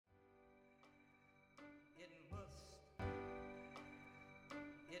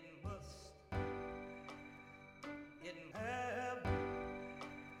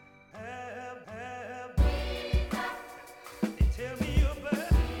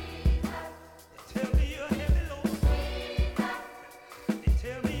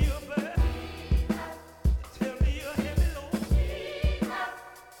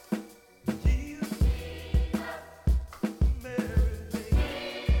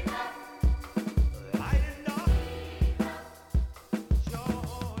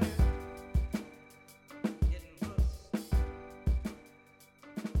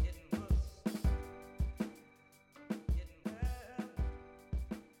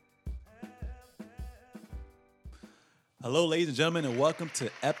Hello, ladies and gentlemen, and welcome to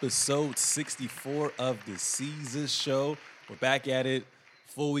episode 64 of the Seezus Show. We're back at it.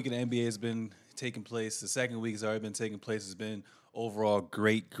 Full week of the NBA has been taking place. The second week has already been taking place. It's been overall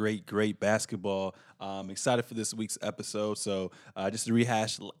great basketball. I'm excited for this week's episode. So just to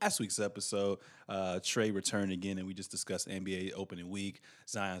rehash last week's episode, Trey returned again, and we just discussed NBA opening week,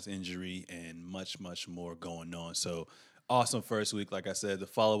 Zion's injury, and much more going on. So awesome first week. Like I said, the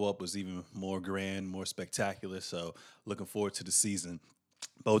follow-up was even more grand, more spectacular. So looking forward to the season.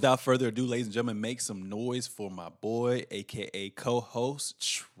 But without further ado, ladies and gentlemen, make some noise for my boy, a.k.a. co-host,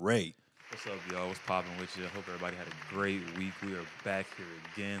 Trey. What's up, y'all? What's popping with you? I hope everybody had a great week. We are back here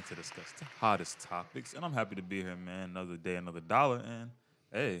again to discuss the hottest topics, and I'm happy to be here, man. Another day, another dollar, and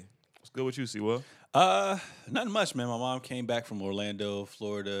hey, what's good with you, Sewell? Nothing much, man. My mom came back from Orlando,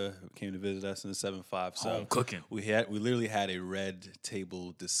 Florida, came to visit us in the 7-5. So Home cooking. We literally had a red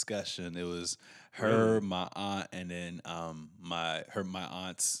table discussion. It was her, my aunt, and then my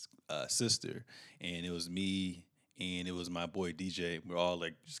aunt's sister, and it was me. And it was my boy DJ. We're all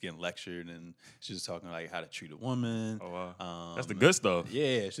like just getting lectured, and she was talking like how to treat a woman. Oh, wow. That's the good stuff.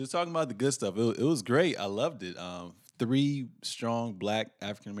 Yeah, she was talking about the good stuff. It was great. I loved it. 3 strong Black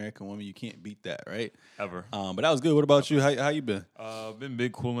African American women. You can't beat that, right? Ever. But that was good. What about you? How you been? Been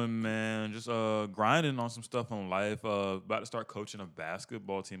big cooling, man. Just grinding on some stuff in life. About to start coaching a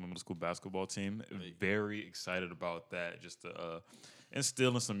basketball team, a middle school basketball team. Very excited about that. Just to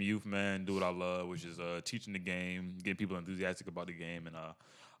instilling some youth, man, do what I love, which is teaching the game, getting people enthusiastic about the game, and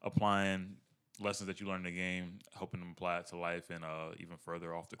applying lessons that you learn in the game, helping them apply it to life and even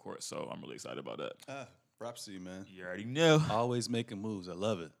further off the court. So I'm really excited about that. Props to you, man. You already know. Always making moves. I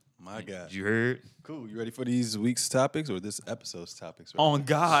love it. My God. You heard? Cool. You ready for these week's topics or this episode's topics? Right? On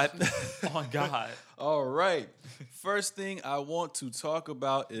God. On God. All right. First thing I want to talk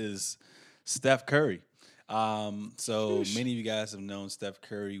about is Steph Curry. So many of you guys have known Steph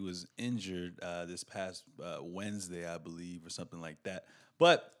Curry was injured this past Wednesday, I believe, or something like that.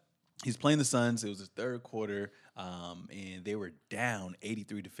 But he's playing the Suns. It was his third quarter, and they were down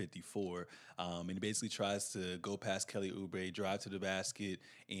 83-54. And he basically tries to go past Kelly Oubre, drive to the basket,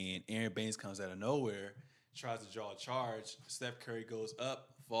 and Aaron Baines comes out of nowhere, tries to draw a charge. Steph Curry goes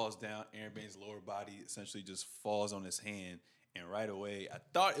up, falls down. Aaron Baines' lower body essentially just falls on his hand. And right away, I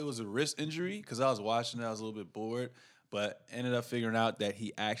thought it was a wrist injury because I was watching it. I was a little bit bored, but ended up figuring out that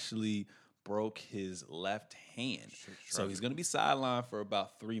he actually broke his left hand. So he's going to be sidelined for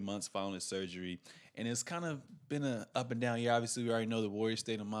about 3 months following his surgery. And it's kind of been an up and down year. Obviously, we already know the Warriors'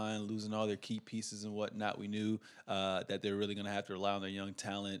 state of mind, losing all their key pieces and whatnot. We knew that they're really going to have to rely on their young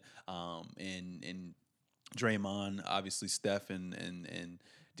talent. And Draymond, obviously Steph and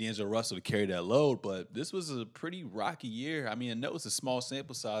D'Angelo Russell to carry that load, but this was a pretty rocky year. I mean, I know it's a small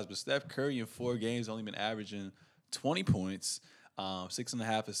sample size, but Steph Curry in 4 games only been averaging 20 points,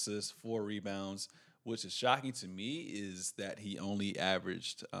 6.5 assists, 4 rebounds. Which is shocking to me is that he only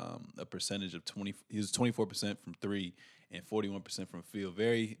averaged a percentage of 20. He was 24% from 3 and 41% from field.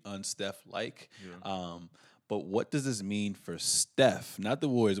 Very un-Steph-like. Yeah. But what does this mean for Steph? Not the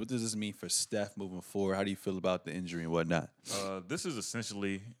Warriors. What does this mean for Steph moving forward? How do you feel about the injury and whatnot? This is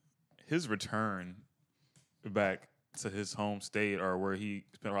essentially his return back to his home state or where he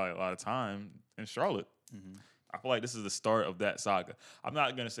spent probably a lot of time in Charlotte. Mm-hmm. I feel like this is the start of that saga. I'm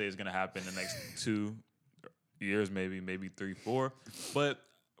not going to say it's going to happen in the next 2 years, maybe 3, 4. But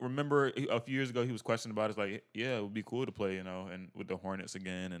remember a few years ago he was questioned about it. It's like, yeah, it would be cool to play, and with the Hornets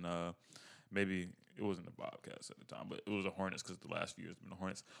again. And maybe it wasn't the Bobcats at the time, but it was the Hornets because the last few years have been the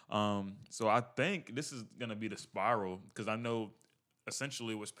Hornets. So I think this is going to be the spiral because I know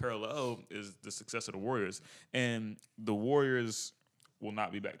essentially what's parallel is the success of the Warriors. And the Warriors will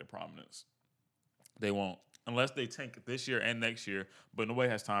not be back to prominence. They won't. Unless they tank this year and next year, but nobody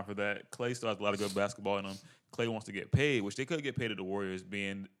has time for that. Klay still has a lot of good basketball in him. Klay wants to get paid, which they could get paid at the Warriors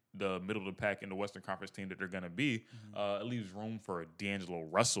being the middle of the pack in the Western Conference team that they're going to be. It leaves room for D'Angelo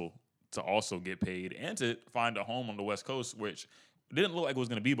Russell to also get paid and to find a home on the West Coast, which didn't look like it was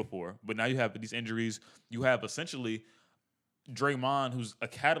going to be before. But now you have these injuries. You have essentially Draymond, who's a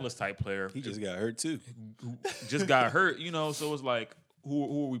catalyst-type player. He just got hurt, too. Who just got hurt, so it's like,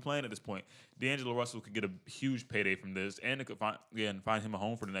 who are we playing at this point? D'Angelo Russell could get a huge payday from this, and it could find him a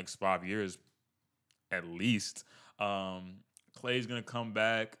home for the next 5 years, at least. Klay's gonna come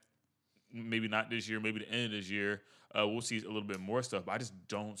back, maybe not this year, maybe the end of this year. We'll see a little bit more stuff, but I just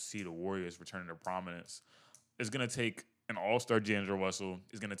don't see the Warriors returning to prominence. It's gonna take an all-star D'Angelo Russell.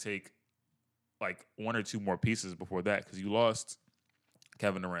 It's gonna take like 1 or 2 more pieces before that because you lost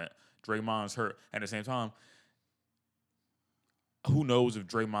Kevin Durant. Draymond's hurt. At the same time, who knows if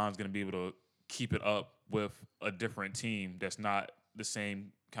Draymond's going to be able to keep it up with a different team that's not the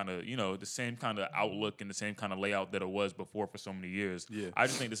same kind of, the same kind of outlook and the same kind of layout that it was before for so many years. Yeah. I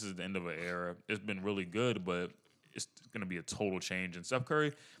just think this is the end of an era. It's been really good, but it's going to be a total change. And Steph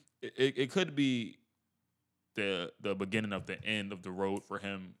Curry, it could be the beginning of the end of the road for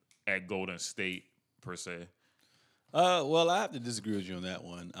him at Golden State, per se. Well, I have to disagree with you on that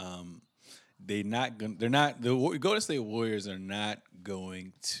one. The Golden State Warriors are not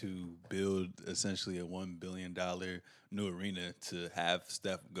going to build essentially a $1 billion new arena to have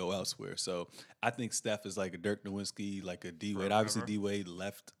Steph go elsewhere. So I think Steph is like a Dirk Nowitzki, like a D Wade. Obviously, D Wade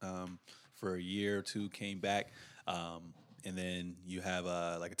left for a year or two, came back, and then you have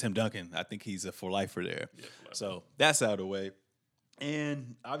like a Tim Duncan. I think he's a for lifer there. Yeah, so that's out of the way.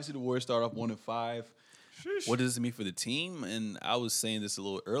 And obviously, the Warriors start off 1-5. Sheesh. What does this mean for the team? And I was saying this a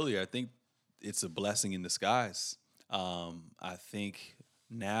little earlier. I think it's a blessing in disguise. I think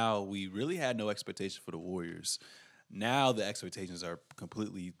now we really had no expectation for the Warriors. Now the expectations are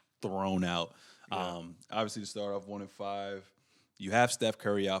completely thrown out. Yeah. Obviously, to start off 1-5, you have Steph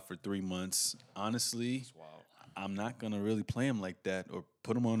Curry out for 3 months. Honestly, I'm not going to really play him like that or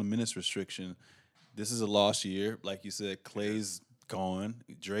put him on a minutes restriction. This is a lost year. Like you said, Klay's gone.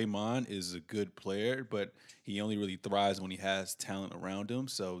 Draymond is a good player, but he only really thrives when he has talent around him.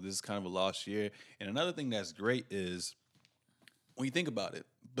 So this is kind of a lost year. And another thing that's great is when you think about it,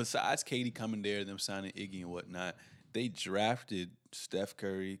 besides Katie coming there, them signing Iggy and whatnot, they drafted Steph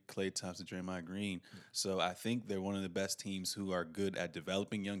Curry, Klay Thompson, Draymond Green. So I think they're one of the best teams who are good at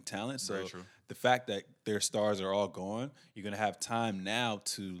developing young talent. So the fact that their stars are all gone, you're going to have time now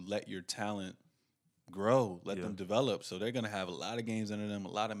to let your talent grow, let them develop. So they're going to have a lot of games under them,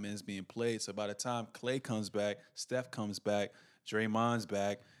 a lot of minutes being played. So by the time Klay comes back, Steph comes back, Draymond's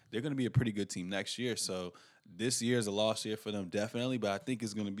back, they're going to be a pretty good team next year. So this year is a lost year for them, definitely, but I think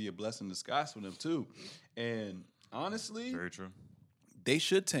it's going to be a blessing in disguise for them too. And honestly, very true. They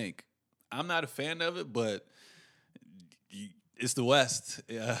should tank. I'm not a fan of it, but it's the West.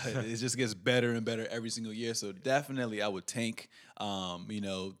 It just gets better and better every single year. So definitely I would tank.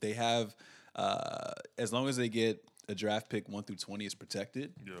 They have as long as they get a draft pick 1 through 20 is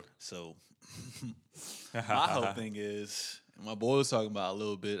protected. Yeah. So my whole thing is, my boy was talking about a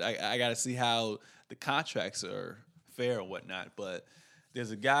little bit, I got to see how the contracts are fair or whatnot. But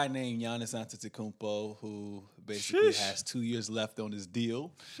there's a guy named Giannis Antetokounmpo who basically has 2 years left on his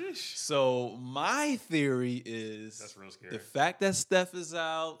deal. Sheesh. So my theory is that's real scary. The fact that Steph is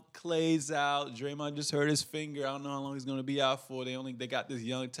out, Klay's out, Draymond just hurt his finger. I don't know how long he's going to be out for. They got this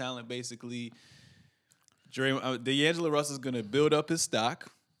young talent basically. D'Angelo Russell's going to build up his stock.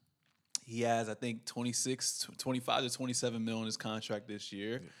 He has, I think, 25 to 27 mil in his contract this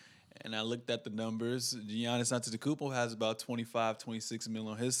year. Yeah. And I looked at the numbers. Giannis Antetokounmpo has about 25, 26 mil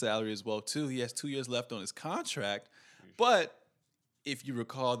on his salary as well, too. He has 2 years left on his contract. But if you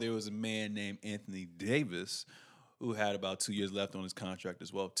recall, there was a man named Anthony Davis who had about 2 years left on his contract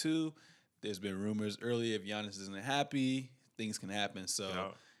as well, too. There's been rumors earlier if Giannis isn't happy, things can happen.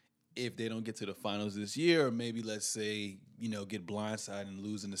 So if they don't get to the finals this year, or maybe let's say, get blindsided and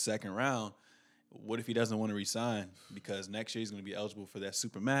lose in the second round, what if he doesn't want to resign? Because next year he's going to be eligible for that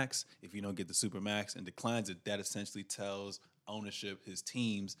Supermax. If you don't get the Supermax and declines it, that essentially tells ownership, his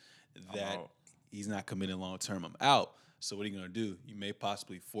teams, that he's not committing long-term. I'm out. So what are you going to do? You may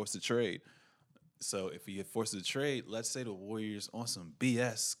possibly force a trade. So if you get forced to trade, let's say the Warriors on some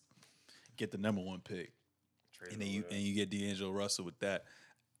BS get the number 1 pick, and then you get D'Angelo Russell with that.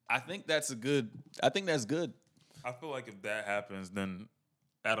 I think that's good. I feel like if that happens, then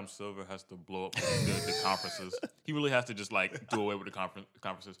Adam Silver has to blow up the conferences. He really has to just do away with the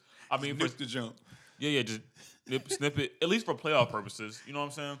conferences. I mean, snip the jump. Yeah, just snip it, at least for playoff purposes. You know what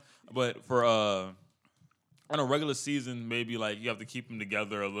I'm saying? But for on a regular season, maybe you have to keep them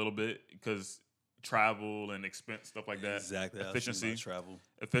together a little bit because travel and expense, stuff like that. Exactly.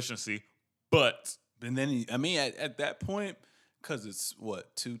 Efficiency. But then at that point, because it's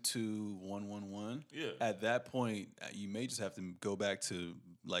 2-2, 1-1-1. Yeah. At that point, you may just have to go back to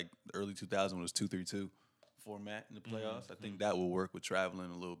early 2000 when it was 2-3-2 format in the playoffs. Mm-hmm. I think that will work with traveling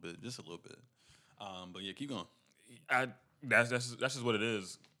a little bit, just a little bit. But yeah, keep going. That's just what it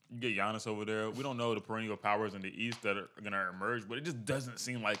is. You get Giannis over there. We don't know the perennial powers in the East that are going to emerge, but it just doesn't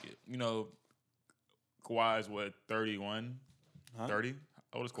seem like it. Kawhi's 31, 30.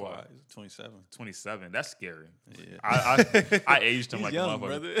 How old is Kawhi? 27. 27. That's scary. Yeah. I aged him like young, a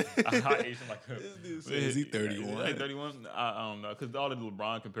motherfucker. I aged him like a... Is he 31? 31? I don't know. Because all the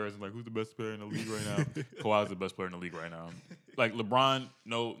LeBron comparisons, who's the best player in the league right now? Kawhi's the best player in the league right now. LeBron,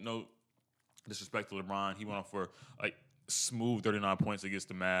 no disrespect to LeBron. He went on for smooth 39 points against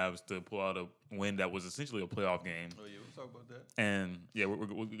the Mavs to pull out a win that was essentially a playoff game. Oh yeah, we'll talk about that. And yeah,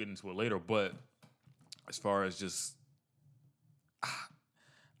 we'll get into it later. But as far as just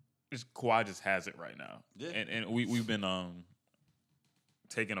Kawhi just has it right now. Yeah. And we've been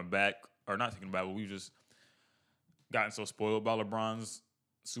taken aback, or not taken aback, but we've just gotten so spoiled by LeBron's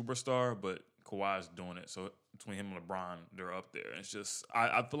superstar, but Kawhi's doing it. So between him and LeBron, they're up there. It's just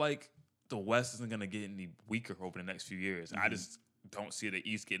I feel like the West isn't gonna get any weaker over the next few years. I just don't see the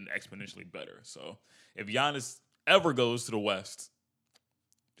East getting exponentially better. So if Giannis ever goes to the West,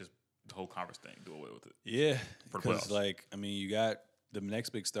 just the whole conference thing, do away with it. Yeah, For the because playoffs. you got the next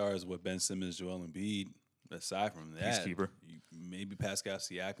big stars with Ben Simmons, Joel Embiid. Aside from that, Peacekeeper. Maybe Pascal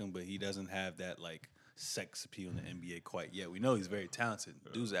Siakam, but he doesn't have that sex appeal in the NBA quite yet. We know he's very talented.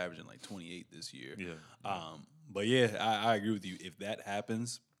 Dude's averaging 28 this year. Yeah. But yeah, I agree with you. If that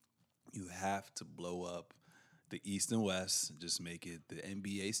happens, you have to blow up the East and West, just make it the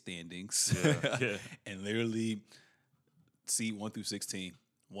NBA standings, Yeah. and literally seed 1 through 16.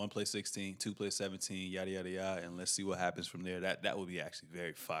 1 plays 16, 2 plays 17, yada yada yada, and let's see what happens from there. That would be actually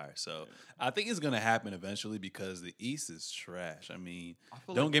very fire. So I think it's gonna happen eventually because the East is trash.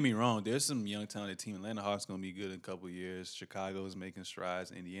 Don't get me wrong. There's some young talented team. Atlanta Hawks gonna be good in a couple of years. Chicago is making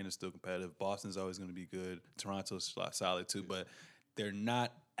strides. Indiana's still competitive. Boston's always gonna be good. Toronto's solid too, but they're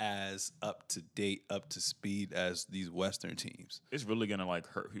not as up to date, up to speed as these Western teams. It's really gonna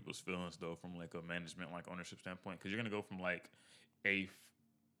hurt people's feelings though, from a management ownership standpoint, because you're gonna go from 8th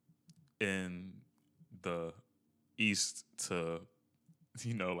in the East to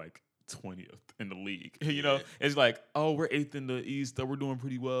 20th in the league. It's we're 8th in the East, we're doing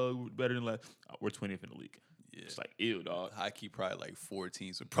pretty well, we're better than we're 20th in the league. Yeah. It's ew, dog. High key, probably 4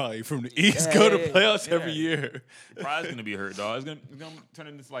 teams would probably from the East go to playoffs every year. Probably gonna be hurt, dog. It's gonna turn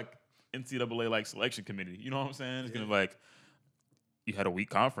into this NCAA selection committee. You know what I'm saying? It's gonna you had a weak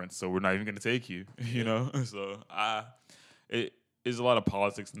conference, so we're not even gonna take you. You know, so it is a lot of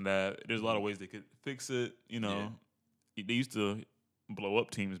politics in that. There's a lot of ways they could fix it. They used to blow up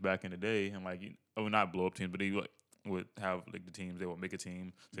teams back in the day, and not blow up teams, but they would have the teams. They would make a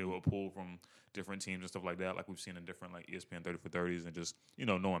team, so they would pull from different teams and stuff like that, like we've seen in different ESPN 30 for 30s and just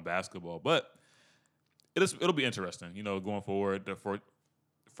knowing basketball. But it'll be interesting, going forward, the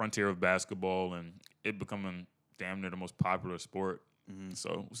frontier of basketball and it becoming damn near the most popular sport. Mm-hmm.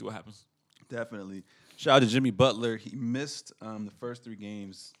 So we'll see what happens. Definitely. Shout out to Jimmy Butler. He missed the first 3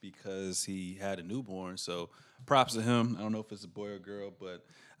 games because he had a newborn. So props to him. I don't know if it's a boy or girl, but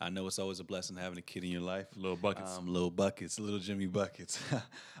I know it's always a blessing having a kid in your life. Little buckets. Little Jimmy buckets.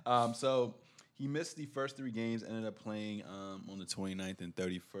 So he missed the first 3 games, ended up playing on the 29th and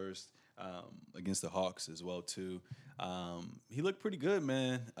 31st against the Hawks as well, too. He looked pretty good,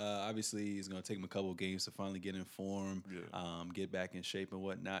 man. Obviously, it's going to take him a couple of games to finally get in form, get back in shape and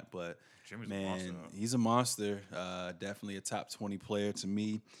whatnot. But, Jimmy's man, a monster. He's a monster. Definitely a top 20 player to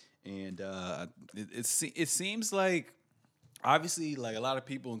me. And it seems like, obviously, a lot of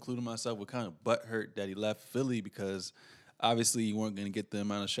people, including myself, were kind of butthurt that he left Philly because obviously you weren't going to get the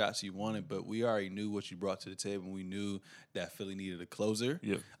amount of shots you wanted, but we already knew what you brought to the table. We knew that Philly needed a closer,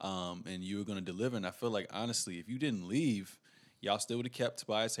 and you were going to deliver. And I feel like, honestly, if you didn't leave, y'all still would have kept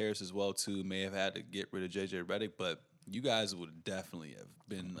Tobias Harris as well, too. May have had to get rid of J.J. Redick, but you guys would definitely have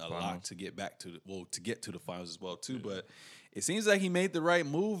been a lot to get back to to get to the finals as well, too. Yeah. But it seems like he made the right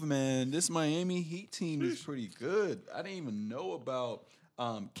move, man. This Miami Heat team is pretty good. I didn't even know about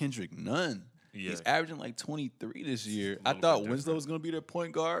Kendrick Nunn. Yeah. He's averaging 23 this year. I thought Winslow was going to be their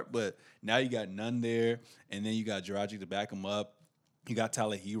point guard, but now you got Nunn there, and then you got Dragic to back him up. You got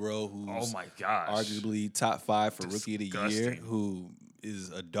Tyler Hero, who's arguably top 5 for Rookie of the Year, who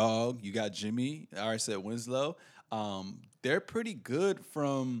is a dog. You got Jimmy. I already said Winslow. They're pretty good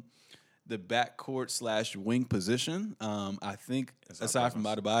from the backcourt / wing position. I think aside from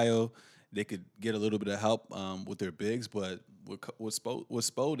Adebayo, they could get a little bit of help with their bigs, but with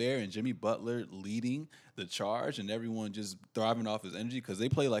Spo there and Jimmy Butler leading the charge and everyone just thriving off his energy because they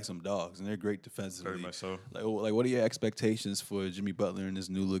play like some dogs and they're great defensively. Very much so. What are your expectations for Jimmy Butler and this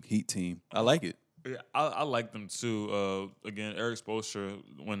new look Heat team? I like it. Yeah, I like them too. Again, Eric Spoelstra,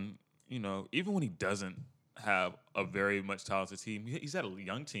 when even when he doesn't have a very much talented team, he's had a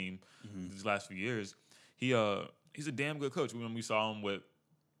young team these last few years. He's a damn good coach. When we saw him with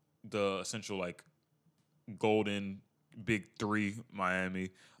the essential golden big 3 Miami,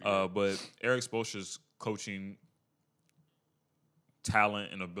 but Eric Spoelstra's coaching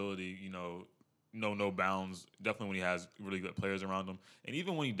talent and ability, no bounds. Definitely when he has really good players around him, and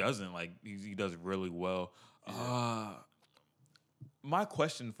even when he doesn't, he does really well. My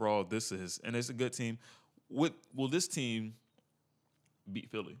question for all this is, and it's a good team, will this team beat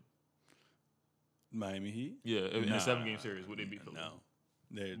Philly? Miami Heat? Yeah, in a 7-game series, would they beat Philly? No,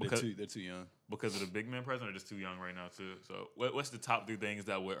 they're too young. Because of the big man presence, or just too young right now too. So, what's the top 3 things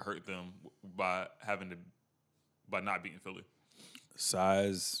that would hurt them by not beating Philly?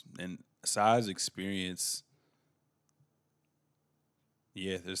 Size, experience.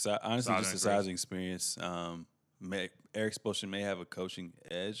 Yeah, there's honestly just the size and experience. Eric Spoelstra may have a coaching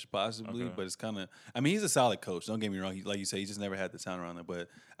edge possibly, but it's kind of. I mean, he's a solid coach. Don't get me wrong. Like you say, he just never had the talent around there. But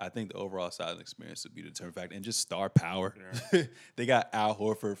I think the overall size and experience would be the determining factor, and just star power. Yeah. They got Al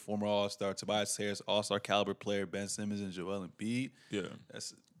Horford, former All-Star, Tobias Harris, All-Star caliber player, Ben Simmons, and Joel Embiid. Yeah,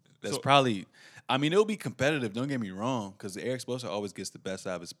 that's probably. I mean, it'll be competitive. Don't get me wrong, because Eric Spoelstra always gets the best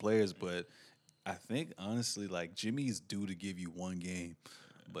out of his players. But I think honestly, like Jimmy's due to give you one game,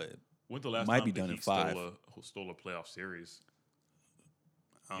 but. When's the last might time be done in 5? Stole a playoff series?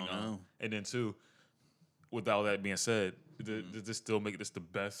 I don't know. And then 2, with all that being said, does this still make this the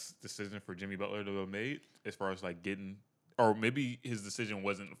best decision for Jimmy Butler to have made as far as like getting, or maybe his decision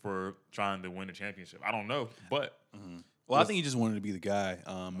wasn't for trying to win a championship? I don't know, but well, I think he just wanted to be the guy.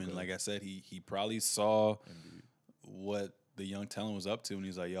 And like I said, he probably saw what the young talent was up to, and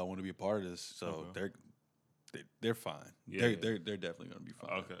he's like, "Yo, I want to be a part of this." So they're fine. Yeah. They're definitely going to be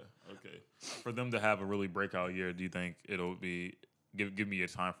fine. Okay. For them to have a really breakout year, do you think it'll be? Give me a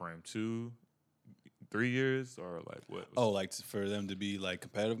time frame, 2, 3 years, or like what? Like for them to be like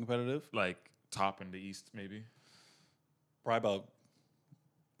competitive, like top in the East, maybe. Probably about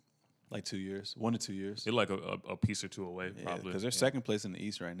like 2 years, 1 to 2 years. They're like a piece or 2 away, probably. Because they're second place in the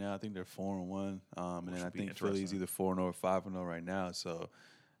East right now. I think they're 4-1, and then I think Philly's either 4-0 or 5-0 right now. So.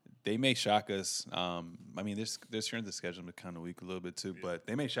 They may shock us. I mean, their strength of schedule is kind of weak a little bit too, but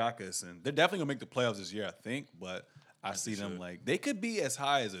they may shock us, and they're definitely gonna make the playoffs this year, I think. But I see them like they could be as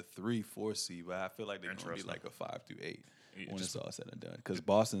high as a 3-4 seed, but I feel like they're gonna be like a 5 through 8 when it's all said and done. Because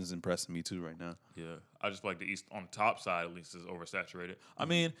Boston's impressing me too right now. Yeah, I just feel like the East on the top side at least is oversaturated. I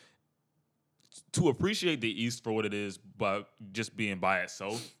mean, to appreciate the East for what it is, but just being by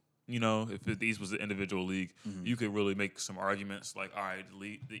itself. You know, if the East was an individual league, you could really make some arguments like, all right,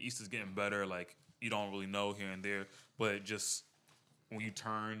 the East is getting better. Like, you don't really know here and there. But just when you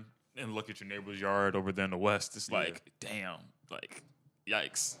turn and look at your neighbor's yard over there in the West, it's like, damn, like,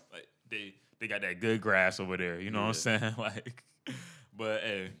 yikes. Like, they got that good grass over there. You know what I'm saying? Like, but,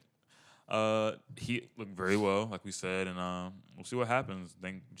 hey, he looked very well, like we said. And we'll see what happens. I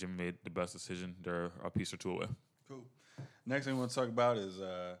think Jimmy made the best decision. They're a piece or 2 away. Cool. Next thing we want to talk about is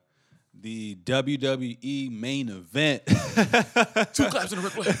the WWE main event. 2 claps in a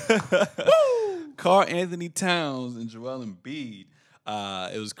replay. Woo! Karl Anthony Towns and Joel Embiid.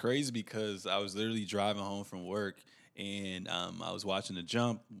 It was crazy because I was literally driving home from work and I was watching the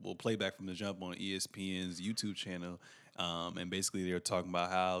jump. We'll play back from the jump on ESPN's YouTube channel. And basically they were talking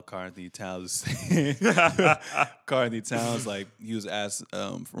about how Karl Anthony Towns like he was asked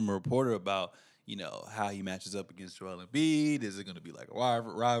from a reporter about how he matches up against Joel Embiid. Is it going to be like a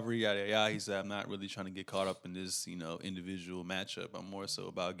rivalry? Yada, yada. He said, I'm not really trying to get caught up in this, individual matchup. I'm more so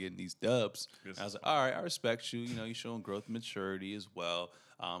about getting these dubs. I was like, all right, I respect you. You're showing growth and maturity as well.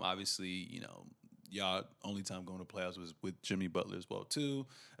 Obviously, y'all only time going to playoffs was with Jimmy Butler as well, too.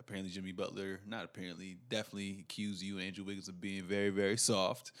 Apparently, Jimmy Butler, not apparently, definitely accused you and Andrew Wiggins of being very, very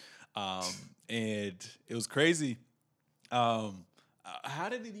soft. And it was crazy. How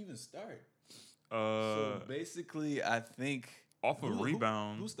did it even start? So basically, I think off a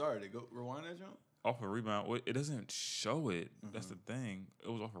rebound. Who started it? Go rewind that jump. Off a rebound. Well, it doesn't show it. That's the thing.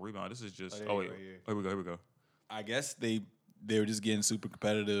 It was off a rebound. This is just. Wait. Here we go. I guess they were just getting super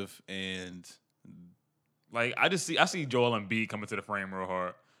competitive and. Like I see Joel Embiid coming to the frame real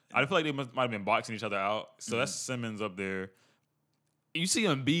hard. I feel like they might have been boxing each other out. So that's Simmons up there. You see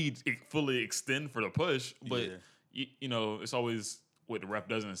Embiid fully extend for the push, but it's always. What the ref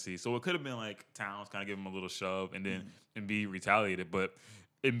doesn't see. So it could have been like Towns kind of give him a little shove and then Embiid retaliated. But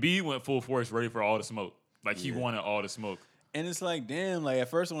Embiid went full force ready for all the smoke. Like he wanted all the smoke. And it's like, damn, like at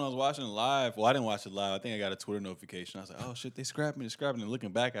first when I was watching it live, well, I didn't watch it live. I think I got a Twitter notification. I was like, oh shit, they're scrapping. And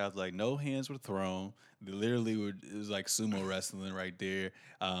looking back, I was like, no hands were thrown. They literally it was like sumo wrestling right there.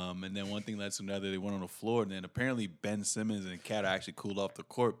 And then one thing led to another. They went on the floor. And then apparently Ben Simmons and Cat actually cooled off the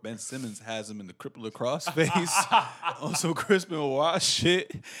court. Ben Simmons has him in the crippler crossface on some Crispin Wash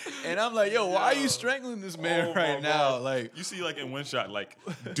shit. And I'm like, yo, why are you strangling this man right now? Like you see like in one shot, like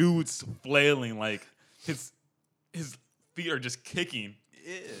dudes flailing, like his feet are just kicking.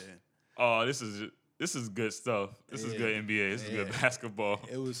 Yeah. Oh, this is This is good stuff. This is good NBA. This is good basketball.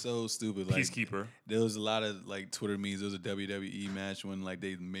 It was so stupid. Like, Peacekeeper. There was a lot of like Twitter memes. There was a WWE match when like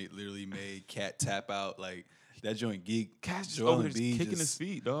they literally made Cat tap out. Like that joint geek. Joel Embiid kicking his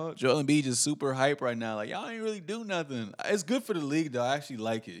feet, dog. Joel Embiid just super hype right now. Like y'all ain't really do nothing. It's good for the league though. I actually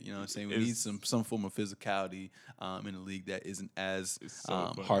like it. You know what I'm saying? We need some form of physicality in the league that isn't as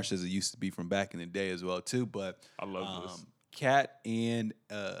harsh as it used to be from back in the day as well too. But I love this. Cat and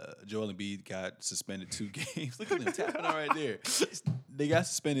Joel Embiid got suspended 2 games. Look at them tapping out right there. They got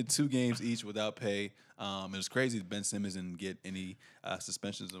suspended 2 games each without pay. It was crazy that Ben Simmons didn't get any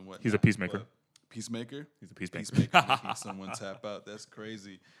suspensions and whatnot. He's a peacemaker. Peacemaker? He's a peacemaker. Making someone tap out. That's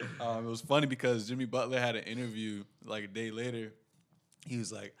crazy. It was funny because Jimmy Butler had an interview like a day later. He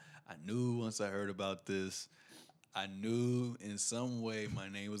was like, I knew once I heard about this, I knew in some way my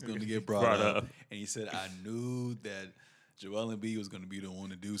name was going to get brought up. And he said, I knew that Joel Embiid was going to be the one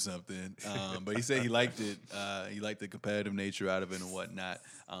to do something. But he said he liked it. He liked the competitive nature out of it and whatnot.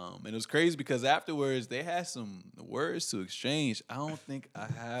 And it was crazy because afterwards they had some words to exchange. I don't think I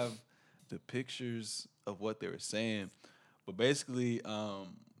have the pictures of what they were saying. But basically,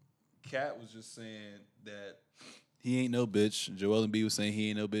 Cat was just saying that he ain't no bitch. Joel Embiid was saying he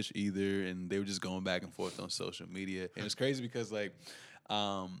ain't no bitch either. And they were just going back and forth on social media. And it's crazy because, like,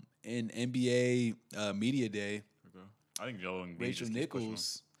 in NBA Media Day, I think Joel Embiid Rachel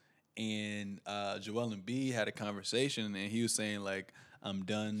Nichols and Joel Embiid had a conversation, and he was saying, like, I'm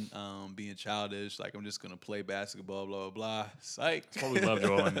done being childish. Like, I'm just going to play basketball, blah, blah, blah. Psych. That's why we love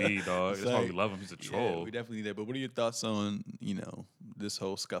Joel Embiid, dog. That's why we love him. He's a troll. Yeah, we definitely need that. But what are your thoughts on, this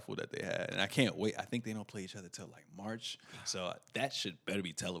whole scuffle that they had? And I can't wait. I think they don't play each other till, like, March. So that should better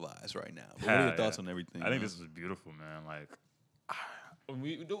be televised right now. But what are your thoughts on everything? I think this is beautiful, man. Like, when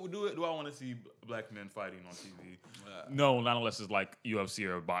we do it, do I want to see black men fighting on TV? No, not unless it's like UFC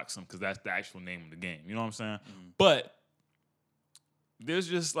or boxing, because that's the actual name of the game. You know what I'm saying? But there's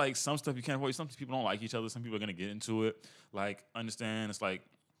just like some stuff you can't avoid. Some people don't like each other. Some people are gonna get into it. Like, understand it's like,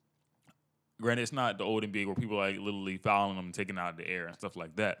 granted, it's not the old NBA where people like literally fouling them and taking out of the air and stuff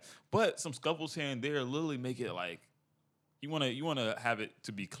like that. But some scuffles here and there literally make it like you wanna have it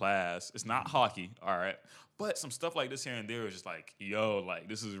to be class. It's not hockey, all right. But some stuff like this here and there is just like, yo, like,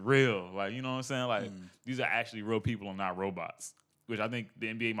 this is real. Like, you know what I'm saying? Like, these are actually real people and not robots, which I think the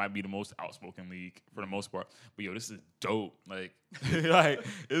NBA might be the most outspoken league for the most part. But, yo, this is dope. Like, like,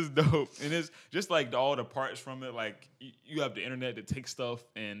 it's dope. And it's just, like, all the parts from it. Like, you have the internet that takes stuff,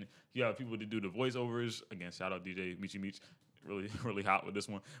 and you have people to do the voiceovers. Again, shout out DJ Michi Meech. Really, really hot with this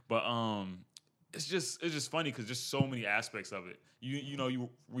one. But, it's just funny because just so many aspects of it. You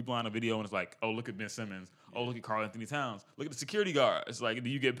rewind a video and it's like, oh, look at Ben Simmons. Oh, look at Karl Anthony Towns. Look at the security guard. It's like, do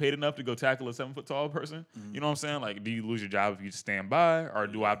you get paid enough to go tackle a 7 foot tall person? You know what I'm saying? Like, do you lose your job if you just stand by, or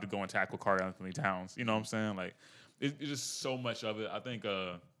do I have to go and tackle Karl Anthony Towns? You know what I'm saying? Like, it's just so much of it. I think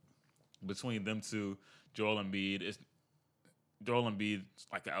between them two, Joel Embiid's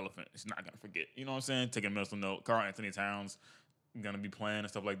like an elephant. He's not gonna forget. You know what I'm saying? Taking a mental note. Karl Anthony Towns gonna be playing and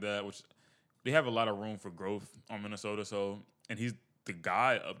stuff like that, which they have a lot of room for growth on Minnesota. So, and he's the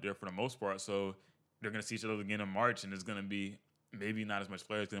guy up there for the most part. So they're going to see each other again in March, and it's going to be maybe not as much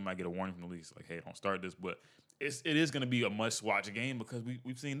players. They might get a warning from the league, like, hey, don't start this. But it is going to be a must-watch game because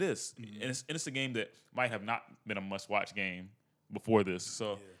we've seen this. And it's a game that might have not been a must-watch game before this.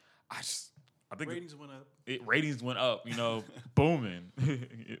 So I think ratings went up. Ratings went up, booming.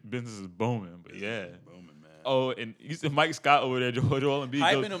 Business is booming, but yeah. Booming, man. Oh, and you see Mike Scott over there, Joel Embiid.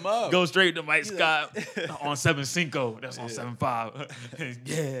 Hyping him up. Go straight to Mike Scott on 7-5. That's on 7-5.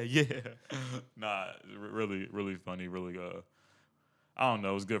 yeah. Nah, really, really funny. Really, I don't know.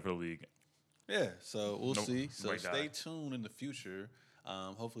 It was good for the league. Yeah, so we'll see. So stay tuned in the future.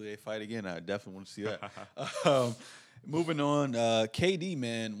 Hopefully they fight again. I definitely want to see that. Moving on, KD,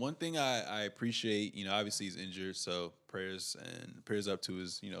 man. One thing I appreciate, obviously he's injured, so prayers up to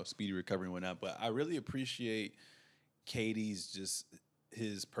his, speedy recovery and whatnot. But I really appreciate KD's just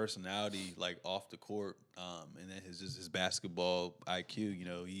his personality, like off the court, and then his basketball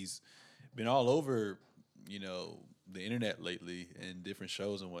IQ. He's been all over, the internet lately and different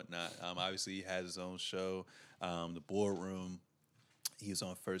shows and whatnot. Obviously he has his own show, The Boardroom. He was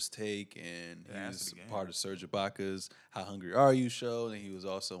on First Take, and he was part of Serge Ibaka's How Hungry Are You show, and he was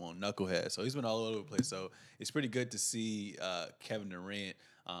also on Knucklehead. So he's been all over the place. So it's pretty good to see Kevin Durant,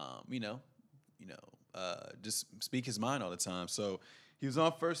 just speak his mind all the time. So he was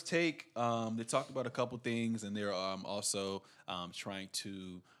on First Take. They talked about a couple things, and they're also trying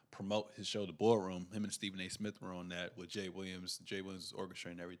to promote his show, The Boardroom. Him and Stephen A. Smith were on that with Jay Williams. Jay Williams is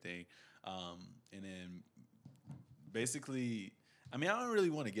orchestrating everything. And then basically I mean, I don't really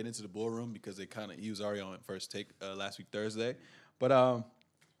want to get into the bull room because he was already on First Take last week Thursday, but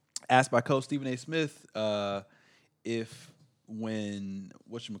asked by Coach Stephen A. Smith if when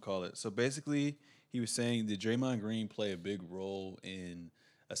whatchamacallit. So basically, he was saying did Draymond Green play a big role in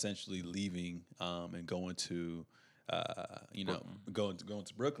essentially leaving and going to going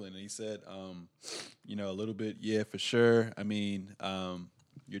to Brooklyn, and he said a little bit, yeah, for sure. I mean,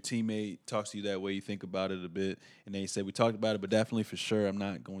 your teammate talks to you that way, you think about it a bit, and then he said we talked about it, but definitely for sure, I'm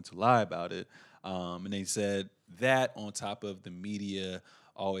not going to lie about it. And then he said that on top of the media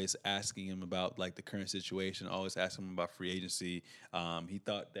always asking him about like the current situation, always asking him about free agency. He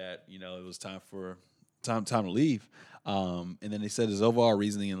thought that it was time to leave. And then they said his overall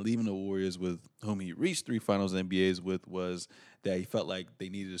reasoning in leaving the Warriors, with whom he reached 3 Finals NBAs with, was that he felt like they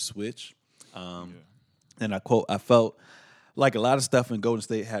needed a switch. And I quote, I felt like a lot of stuff in Golden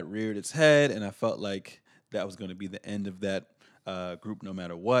State had reared its head, and I felt like that was going to be the end of that group no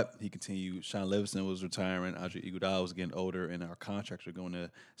matter what. He continued, Sean Livingston was retiring, Andre Iguodala was getting older, and our contracts were going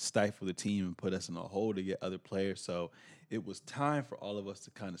to stifle the team and put us in a hole to get other players. So it was time for all of us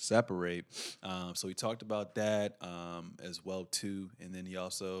to kind of separate. So he talked about that as well too, and then he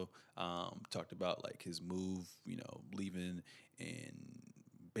also talked about like his move, leaving and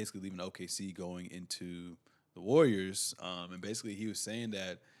basically leaving OKC, going into the Warriors. And basically he was saying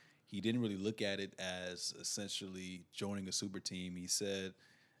that he didn't really look at it as essentially joining a super team. He said,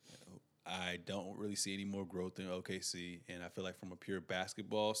 I don't really see any more growth in OKC, and I feel like from a pure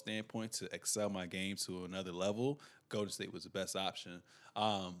basketball standpoint, to excel my game to another level, Golden State was the best option.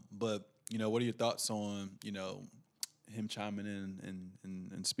 But what are your thoughts on him chiming in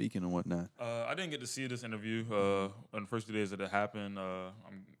and speaking and whatnot? I didn't get to see this interview on the first 2 days that it happened.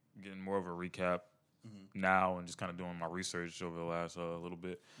 I'm getting more of a recap now and just kind of doing my research over the last little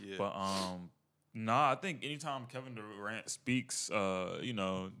bit. Yeah. But I think anytime Kevin Durant speaks,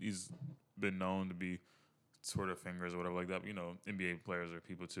 he's been known to be Twitter fingers or whatever like that. NBA players are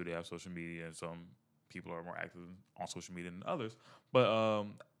people too. They have social media, and some people are more active on social media than others. But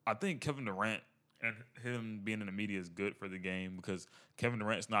I think Kevin Durant and him being in the media is good for the game, because Kevin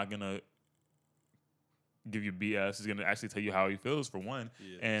Durant's not going to give you BS. He's going to actually tell you how he feels, for one.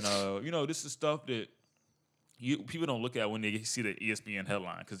 Yeah. And, this is stuff that people don't look at when they see the ESPN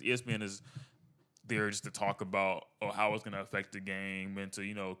headline, because ESPN is there just to talk about how it's going to affect the game and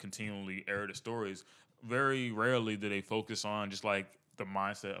to, continually air the stories. Very rarely do they focus on just like the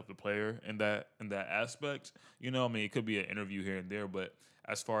mindset of the player in that aspect. It could be an interview here and there, but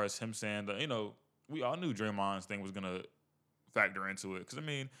as far as him saying that, we all knew Draymond's thing was going to factor into it. Because,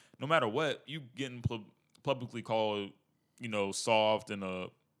 no matter what, you getting publicly called, soft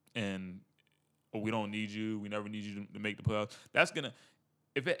and we don't need you. We never need you to make the playoffs. That's going to,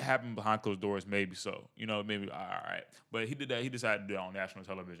 if it happened behind closed doors, maybe so. Maybe, all right. But he did that. He decided to do it on national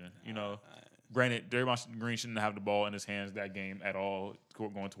television. Granted, Draymond Green shouldn't have the ball in his hands that game at all,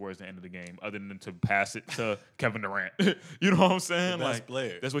 going towards the end of the game, other than to pass it to Kevin Durant. You know what I'm saying? The best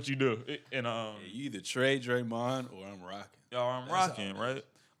player. That's what you do. You either trade Draymond or I'm rocking. Or I'm rocking, right?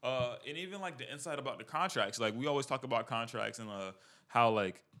 And even like the insight about the contracts. Like, we always talk about contracts and how,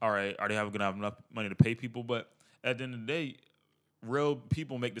 like, all right, are they going to have enough money to pay people? But at the end of the day, real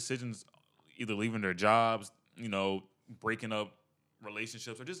people make decisions, either leaving their jobs, breaking up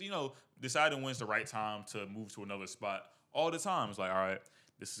relationships, or just, deciding when's the right time to move to another spot all the time. It's like, all right,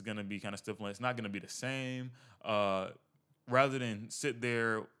 this is going to be kind of stifling. It's not going to be the same. Rather than sit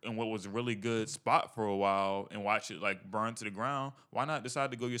there in what was a really good spot for a while and watch it like burn to the ground, why not decide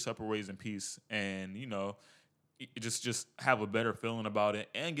to go your separate ways in peace and, just have a better feeling about it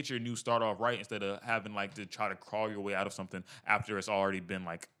and get your new start off right, instead of having like to try to crawl your way out of something after it's already been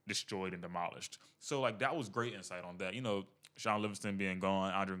like destroyed and demolished. So like that was great insight on that. Sean Livingston being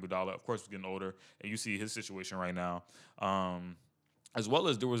gone, Andre Iguodala, of course, was getting older, and you see his situation right now. As well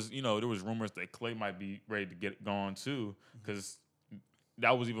as there was rumors that Klay might be ready to get gone too, because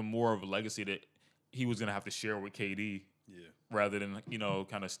that was even more of a legacy that he was going to have to share with KD, rather than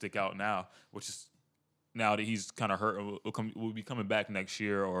kind of stick out now, which is now that he's kind of hurt, will be coming back next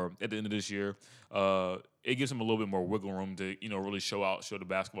year or at the end of this year. It gives him a little bit more wiggle room to really show the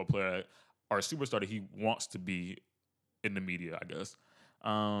basketball player or superstar that he wants to be in the media, I guess.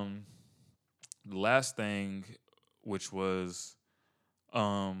 The last thing, which was the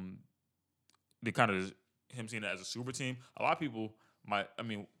kind of him seeing it as a super team. A lot of people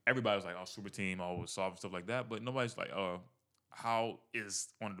everybody was like, oh, super team, oh, soft and stuff like that, but nobody's like, how is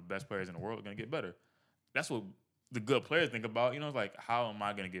one of the best players in the world going to get better? That's what the good players think about. Like, how am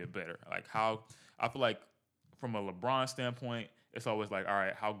I going to get better? Like, how I feel like from a LeBron standpoint, it's always like, all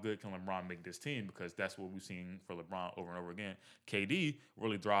right, how good can LeBron make this team? Because that's what we've seen for LeBron over and over again. KD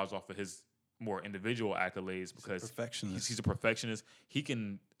really thrives off of his more individual accolades because he's a perfectionist. He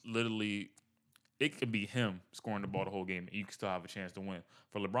can literally, it could be him scoring the ball the whole game, and you can still have a chance to win.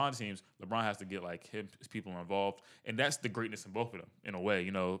 For LeBron teams, LeBron has to get like his people involved, and that's the greatness in both of them in a way.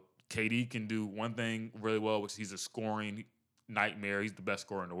 You know, KD can do one thing really well, which he's a scoring nightmare. He's the best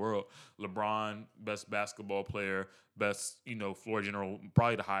scorer in the world. LeBron, best basketball player, best floor general,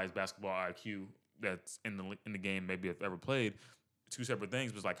 probably the highest basketball IQ that's in the game maybe I've ever played. Two separate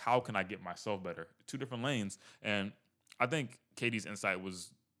things, but it's like, how can I get myself better? Two different lanes, and I think KD's insight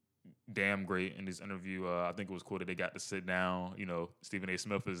was damn great in this interview. I think it was cool that they got to sit down. Stephen A.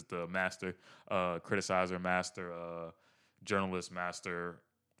 Smith is the master criticizer, master journalist, master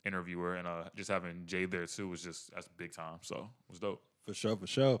interviewer, and just having Jay there too that's big time. So it was dope. For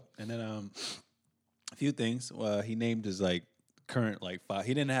sure. And then a few things. He named his current 5.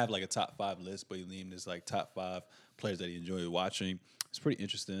 He didn't have a top 5 list, but he named his top 5 players that he enjoyed watching. It's pretty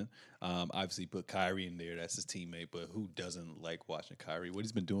interesting. Obviously, put Kyrie in there. That's his teammate, but who doesn't like watching Kyrie? What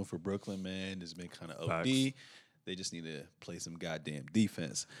he's been doing for Brooklyn, man, has been kind of OD. They just need to play some goddamn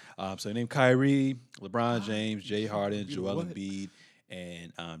defense. So he named Kyrie, LeBron James, Jay Harden, Joel Embiid,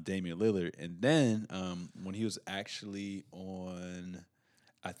 and Damian Lillard. And then when he was actually on,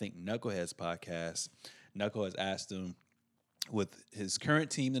 I think, Knucklehead's podcast, Knucklehead asked him, with his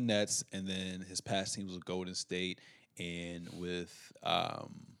current team, the Nets, and then his past teams with Golden State, and with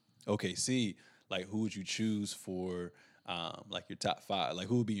OKC, who would you choose for your top 5?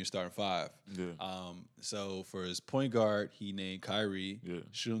 Who would be your starting 5? Yeah. So for his point guard, he named Kyrie. Yeah.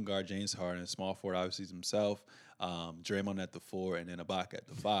 Shooting guard, James Harden. Small forward, obviously himself. Draymond at the 4, and then Ibaka at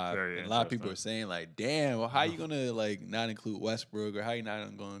the 5. And a lot of people are saying damn, well, how you gonna not include Westbrook, or how you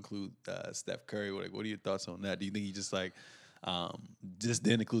not gonna include Steph Curry? What are your thoughts on that? Do you think he just just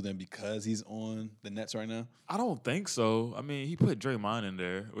didn't include them because he's on the Nets right now? I don't think so. I mean, he put Draymond in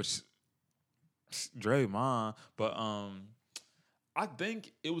there, which Draymond, but I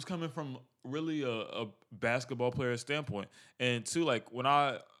think it was coming from really a basketball player standpoint, and two, when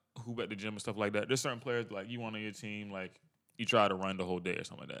I hoop at the gym and stuff like that, there's certain players you want on your team, you try to run the whole day or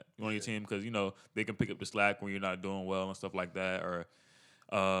something like that. You want your team because they can pick up the slack when you're not doing well and stuff like that, or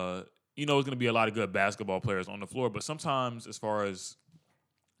it's going to be a lot of good basketball players on the floor, but sometimes as far as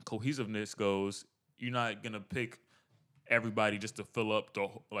cohesiveness goes, you're not going to pick everybody just to fill up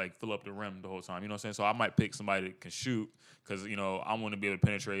the rim the whole time. You know what I'm saying? So I might pick somebody that can shoot because, I want to be able to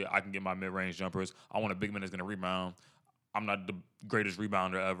penetrate. I can get my mid-range jumpers. I want a big man that's going to rebound. I'm not the greatest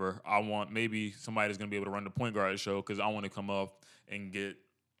rebounder ever. I want maybe somebody that's going to be able to run the point guard show because I want to come up and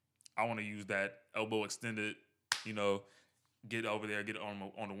I want to use that elbow extended, get over there, get it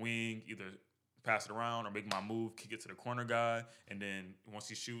on the wing, either pass it around or make my move, kick it to the corner guy, and then once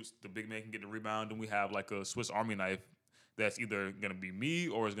he shoots, the big man can get the rebound. Then we have a Swiss Army knife that's either going to be me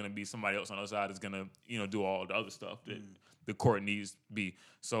or it's going to be somebody else on the other side that's going to, do all the other stuff that the court needs to be.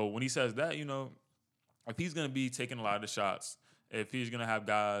 So when he says that, if he's going to be taking a lot of the shots, if he's going to have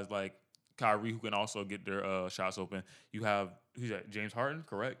guys like Kyrie who can also get their shots open, you have James Harden,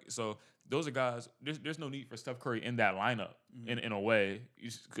 correct? So those are guys. There's no need for Steph Curry in that lineup in a way.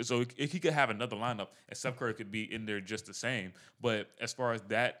 So if he could have another lineup, and Steph Curry could be in there just the same. But as far as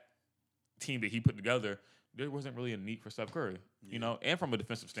that team that he put together, there wasn't really a need for Steph Curry, and from a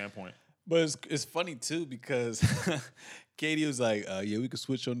defensive standpoint. But it's funny too because Katie was like, "Yeah, we could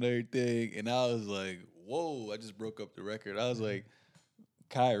switch on everything," and I was like, "Whoa!" I just broke up the record. I was like,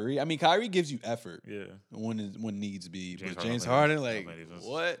 Kyrie. I mean, Kyrie gives you effort. Yeah. When needs be. James Harden,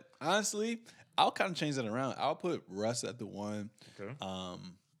 what? Honestly, I'll kind of change that around. I'll put Russ at the 1. Okay.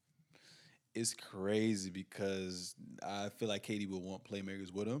 It's crazy because I feel like KD will want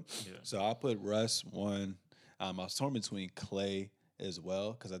playmakers with him. Yeah. So I'll put Russ 1. I was torn between Clay as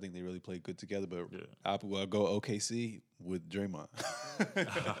well because I think they really play good together. But I'll go OKC with Draymond.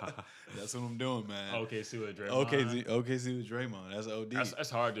 That's what I'm doing, man. OKC with Draymond. OKC with Draymond. That's OD. That's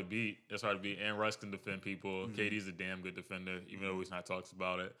hard to beat. And Russ can defend people. KD's a damn good defender, even though he's not talks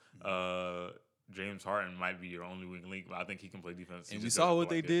about it. James Harden might be your only weak link, but I think he can play defense. And we saw what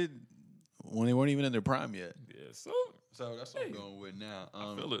they did when they weren't even in their prime yet. Yeah, so that's what I'm going with now.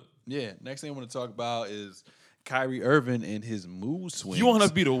 I feel it. Yeah, next thing I want to talk about is Kyrie Irving and his mood swings. You want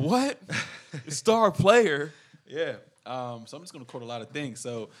to be the what? Star player. Yeah. So I'm just going to quote a lot of things.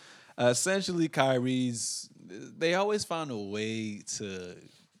 So essentially, they always find a way to,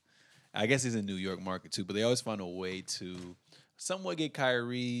 I guess he's in New York market too, but they always find a way to somewhat get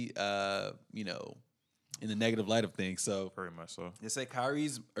Kyrie, in the negative light of things. So very much so. They say Kyrie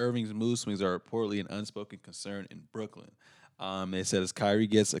Irving's mood swings are reportedly an unspoken concern in Brooklyn. They said as Kyrie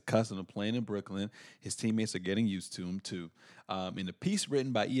gets accustomed to playing in Brooklyn, his teammates are getting used to him too. In a piece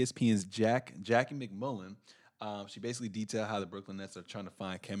written by ESPN's Jackie McMullen, she basically detailed how the Brooklyn Nets are trying to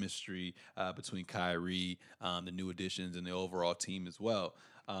find chemistry between Kyrie, the new additions, and the overall team as well.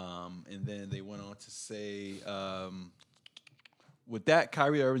 And then they went on to say, with that,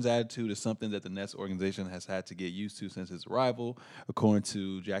 Kyrie Irving's attitude is something that the Nets organization has had to get used to since his arrival. According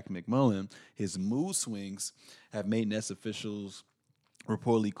to Jackie McMullen, his mood swings have made Nets officials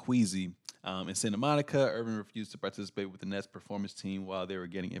reportedly queasy. In Santa Monica, Irving refused to participate with the Nets performance team while they were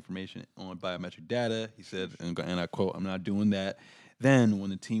getting information on biometric data. He said, and I quote, "I'm not doing that." Then,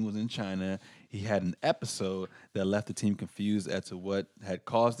 when the team was in China, he had an episode that left the team confused as to what had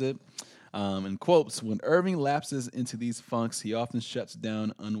caused it. In quotes, when Irving lapses into these funks, he often shuts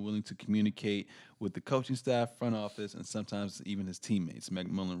down, unwilling to communicate with the coaching staff, front office, and sometimes even his teammates,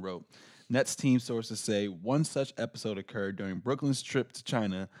 McMullen wrote. Nets team sources say one such episode occurred during Brooklyn's trip to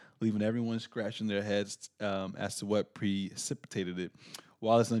China, leaving everyone scratching their heads as to what precipitated it.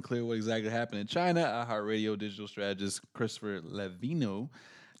 While it's unclear what exactly happened in China, iHeartRadio digital strategist Christopher Levino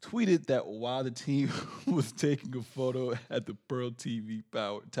tweeted that while the team was taking a photo at the Pearl TV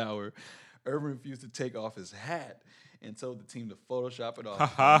Tower, Irving refused to take off his hat and told the team to Photoshop it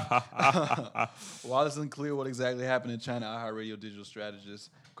off. While it's unclear what exactly happened in China, iHeartRadio digital strategist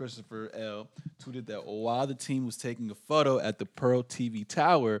Christopher L. tweeted that while the team was taking a photo at the Pearl TV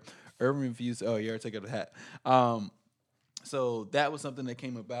Tower, Irving refused. Oh, you already took out the hat. So that was something that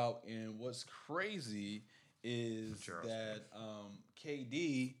came about, and what's crazy is that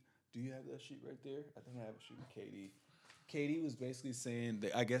KD. Do you have that sheet right there? I think I have a sheet with KD. KD was basically saying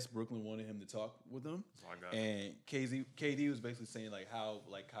that I guess Brooklyn wanted him to talk with them, and KD was basically saying like how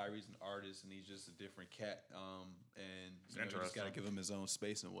like Kyrie's an artist and he's just a different cat, and you just got to give him his own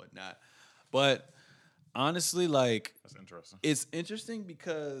space and whatnot. But honestly, like that's interesting. It's interesting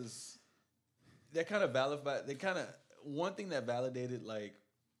because that kind of one thing that validated like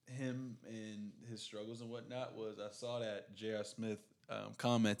him and his struggles and whatnot was I saw that J.R. Smith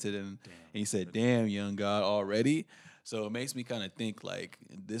commented and he said, "Damn, young God, already." So it makes me kind of think like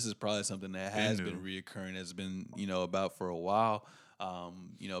this is probably something that has been reoccurring, has been about for a while.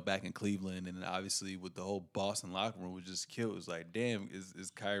 Back in Cleveland, and then obviously with the whole Boston locker room was just killed. It was like, damn,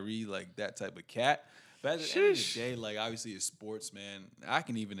 is Kyrie like that type of cat? But at the end of the day, like obviously it's sports, man. I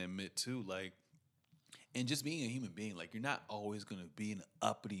can even admit too, like. And just being a human being, like you're not always gonna be in an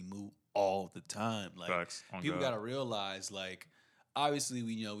uppity mood all the time. Like people gotta realize, like obviously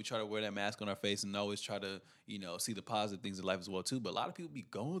we try to wear that mask on our face and always try to see the positive things in life as well too. But a lot of people be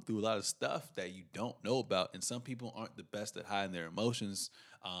going through a lot of stuff that you don't know about, and some people aren't the best at hiding their emotions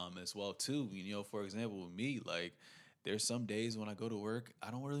as well too. For example, with me, like there's some days when I go to work,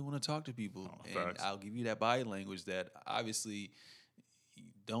 I don't really want to talk to people, and I'll give you that body language that obviously.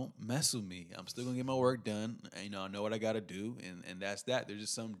 Don't mess with me. I'm still gonna get my work done. I know what I gotta do, and that's that. There's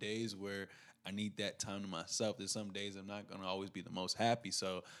just some days where I need that time to myself. There's some days I'm not gonna always be the most happy.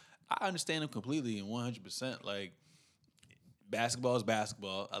 So I understand them completely and 100%. Like basketball is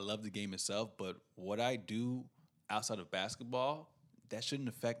basketball. I love the game itself, but what I do outside of basketball, that shouldn't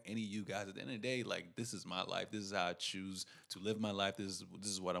affect any of you guys. At the end of the day, like this is my life. This is how I choose to live my life. This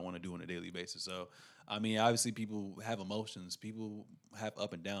is what I want to do on a daily basis. So, I mean, obviously, people have emotions. People have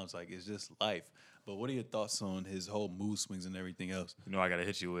up and downs. Like it's just life. But what are your thoughts on his whole mood swings and everything else? I gotta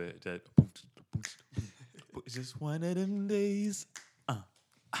hit you with that. It's just one of them days,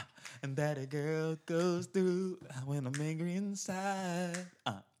 and that a girl goes through when I'm angry inside.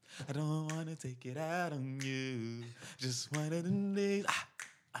 I don't want to take it out on you. Just one of them days.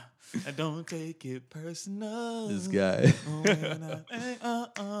 I don't take it personal. This guy.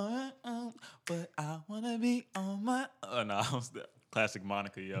 But I want to be on my... Oh, no, classic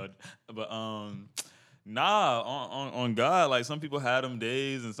Monica, yo. But, on God, like, some people had them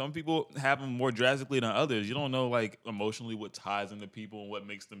days, and some people have them more drastically than others. You don't know, like, emotionally what ties into people and what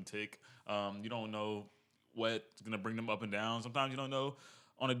makes them tick. You don't know what's going to bring them up and down. Sometimes you don't know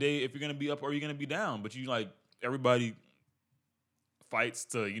on a day if you're going to be up or you're going to be down. But everybody fights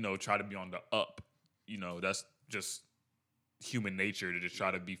to, try to be on the up. That's just human nature to just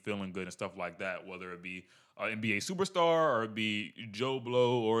try to be feeling good and stuff like that, whether it be an NBA superstar or it be Joe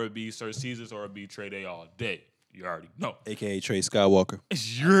Blow or it be Sir Seezus or it be Trey Day all day. You already know. AKA Trey Skywalker.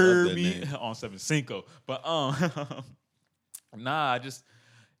 You're me on 7 Cinco. But,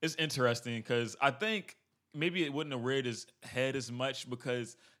 it's interesting because I think maybe it wouldn't have reared his head as much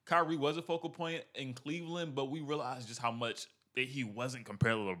because Kyrie was a focal point in Cleveland, but we realized just how much that he wasn't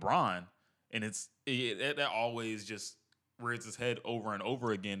compared to LeBron. And that always just rears its head over and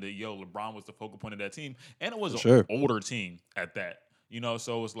over again that LeBron was the focal point of that team, and it was For an sure. older team at that.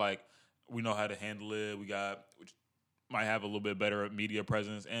 So it's like we know how to handle it. Which might have a little bit better media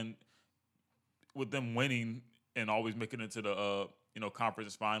presence, and with them winning and always making it to the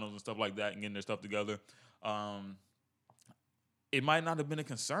conference finals and stuff like that and getting their stuff together. It might not have been a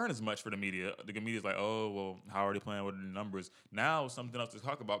concern as much for the media. The media's like, oh, well, how are they playing? What are the numbers? Now something else to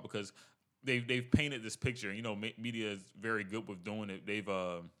talk about because they've painted this picture. Media is very good with doing it.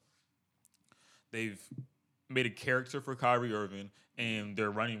 They've made a character for Kyrie Irving and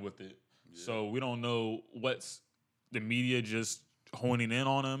they're running with it. Yeah. So we don't know what's the media just honing in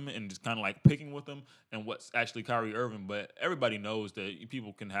on him and just kind of like picking with him and what's actually Kyrie Irving. But everybody knows that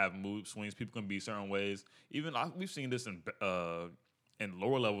people can have mood swings. People can be certain ways. Even we've seen this in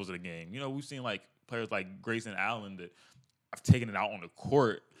lower levels of the game. We've seen like players like Grayson Allen that have taken it out on the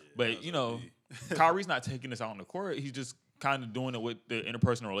court. But, Kyrie's not taking this out on the court. He's just kind of doing it with the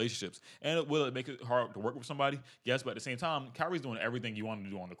interpersonal relationships. And will it make it hard to work with somebody? Yes, but at the same time, Kyrie's doing everything you want to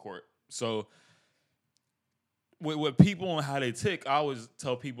do on the court. So with people and how they tick, I always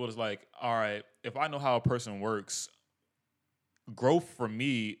tell people it's like, all right, if I know how a person works, growth for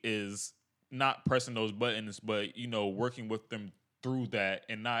me is not pressing those buttons, but, working with them through that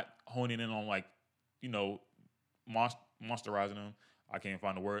and not honing in on like, monsterizing them. I can't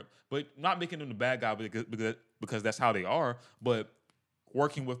find the word, but not making them the bad guy because that's how they are, but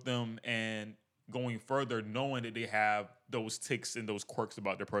working with them and going further, knowing that they have those ticks and those quirks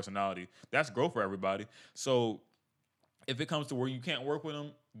about their personality. That's growth for everybody. So if it comes to where you can't work with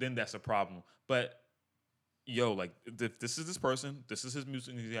him, then that's a problem. But like if this is this person, this is his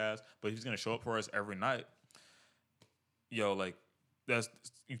music he has, but he's gonna show up for us every night. Like that's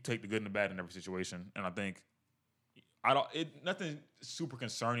you take the good and the bad in every situation, and I think nothing super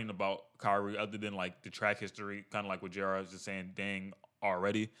concerning about Kyrie other than like the track history, kind of like what Jared was just saying. Dang,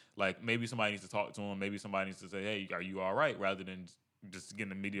 already. Like maybe somebody needs to talk to him. Maybe somebody needs to say, "Hey, are you all right?" Rather than just getting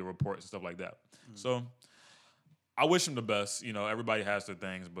the media reports and stuff like that. Mm-hmm. So I wish him the best. Everybody has their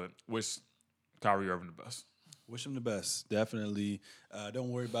things, but wish Kyrie Irving the best. Wish him the best. Definitely. Don't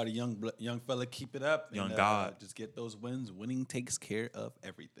worry about a young fella. Keep it up. Young God. Just get those wins. Winning takes care of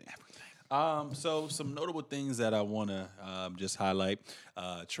everything. So some notable things that I want to just highlight.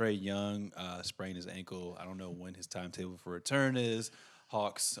 Trae Young sprained his ankle. I don't know when his timetable for return is.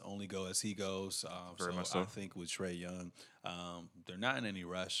 Hawks only go as he goes. Very much so. I think with Trae Young, they're not in any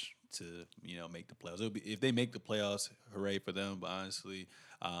rush to make the playoffs. If they make the playoffs, hooray for them. But honestly,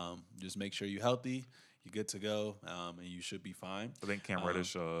 just make sure you're healthy, you're good to go, and you should be fine. I think Cam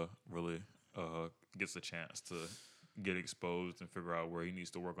Reddish really gets a chance to get exposed and figure out where he needs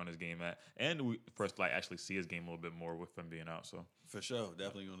to work on his game at, and we first actually see his game a little bit more with him being out. So for sure,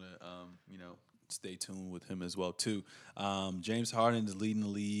 definitely gonna stay tuned with him as well too. James Harden is leading the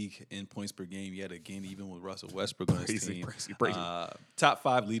league in points per game yet again, even with Russell Westbrook on his team. Crazy. Top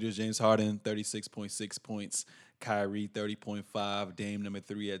 5 leaders: James Harden 36.6 points, Kyrie 30.5, Dame number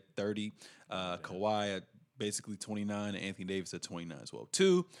 3 at 30, Kawhi at basically 29, and Anthony Davis at 29 as well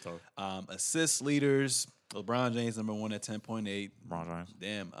too. Assist leaders: LeBron James number 1 at 10.8. LeBron James.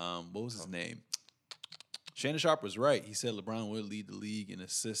 Damn. What was his name? Shannon Sharp was right. He said LeBron will lead the league in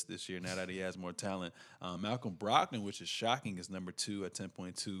assists this year now that he has more talent. Malcolm Brogdon, which is shocking, is number 2 at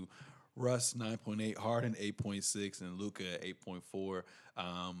 10.2. Russ 9.8, Harden 8.6, and Luka at 8.4.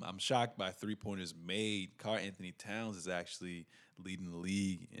 I'm shocked by 3-pointers made. Karl Anthony Towns is actually leading the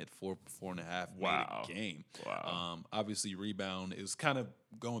league at 4.5 made a game. Wow. Obviously, rebound. It was kind of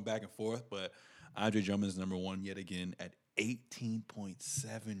going back and forth, but Andre Drummond is number 1 yet again at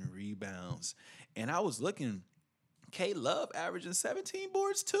 18.7 rebounds. And I was looking, K Love averaging 17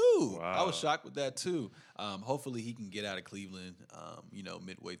 boards too. Wow. I was shocked with that too. Hopefully he can get out of Cleveland,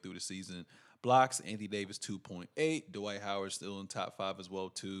 midway through the season. Blocks, Anthony Davis 2.8. Dwight Howard still in top 5 as well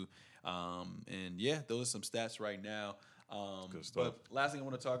too. And yeah, those are some stats right now. Good stuff. But last thing I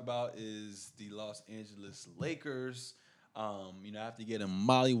want to talk about is the Los Angeles Lakers. After getting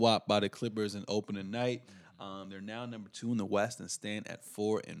mollywopped by the Clippers in opening night, they're now number 2 in the West and stand at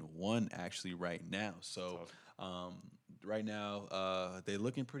 4-1 actually right now. So right now they're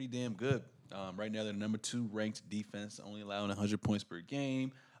looking pretty damn good. Right now they're number 2 ranked defense, only allowing 100 points per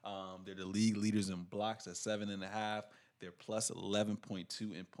game. They're the league leaders in blocks at 7.5. They're plus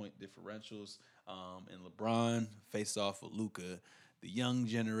 11.2 in point differentials. And LeBron faced off with Luka, the young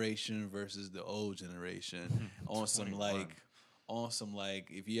generation versus the old generation on some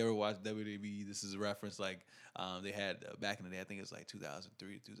like if you ever watched WWE, this is a reference they had back in the day. I think it was like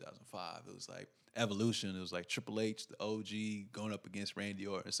 2003 to 2005. It was like Evolution. It was like Triple H, the OG, going up against Randy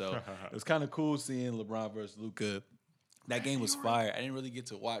Orton. So it was kind of cool seeing LeBron versus Luka. that game was fire. I didn't really get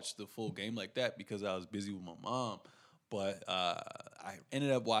to watch the full game like that because I was busy with my mom. But I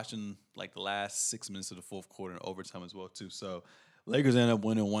ended up watching like the last 6 minutes of the fourth quarter and overtime as well too. So Lakers ended up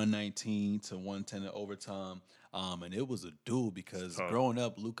winning 119 to 110 in overtime. And it was a duel because Tough. growing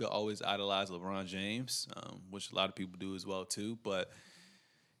up, Luka always idolized LeBron James, which a lot of people do as well too. But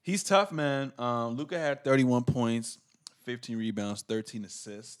he's tough, man. Luka had 31 points, 15 rebounds, 13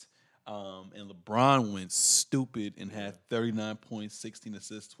 assists. And LeBron went stupid and had 39 points, 16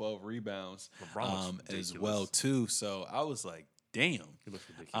 assists, 12 rebounds as well too. So I was like, damn. He looks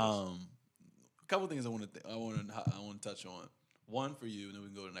ridiculous. A couple of things I want to touch on. One for you, and then we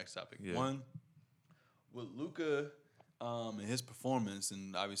can go to the next topic. Yeah. One, with Luka and his performance,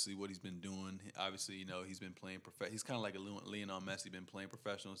 and obviously what he's been doing. Obviously, he's been playing he's kind of like a Lionel Messi, been playing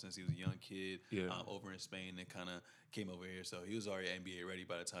professional since he was a young kid. Over in Spain, and kind of came over here. So he was already NBA ready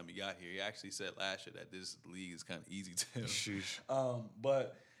by the time he got here. He actually said last year that this league is kind of easy to him. Sheesh.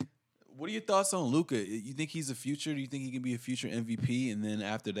 But what are your thoughts on Luka? You think he's a future? Do you think he can be a future MVP? And then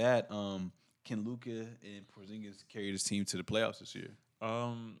after that, can Luka and Porzingis carry this team to the playoffs this year?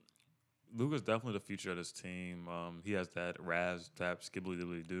 Luka's definitely the future of this team. He has that Raz tap skibbly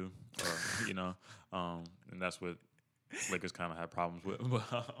dibbly do, and that's what Lakers kind of had problems with. But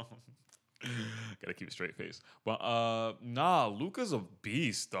gotta keep a straight face. But Luka's a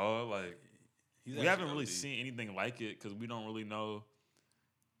beast, dog. Like we haven't really seen anything like it because we don't really know.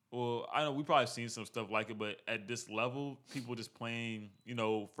 Well, I know we probably seen some stuff like it, but at this level, people just playing,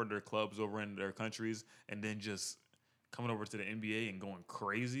 for their clubs over in their countries, and then just coming over to the NBA and going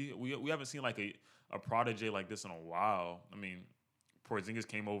crazy. We haven't seen like a prodigy like this in a while. I mean, Porzingis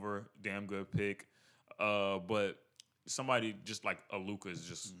came over, damn good pick, but somebody just like a Luka is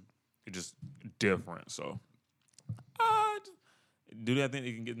just different. So, do I think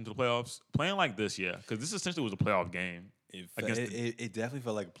they can get into the playoffs? Playing like this, yeah, because this essentially was a playoff game. It definitely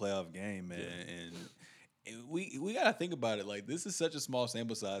felt like a playoff game, man. Yeah. And we gotta think about it. Like, this is such a small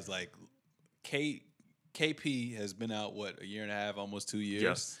sample size. Like, KP has been out a year and a half, almost 2 years.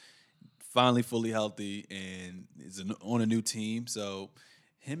 Yes. Finally fully healthy and is on a new team. So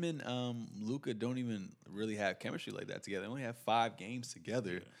him and Luka don't even really have chemistry like that together. They only have 5 games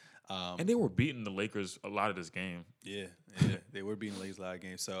together. And they were beating the Lakers a lot of this game. Yeah, they were beating the Lakers a lot of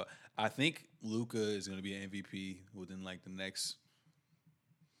games. So I think Luka is going to be an MVP within like the next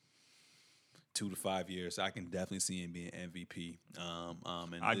 2 to 5 years. I can definitely see him being MVP.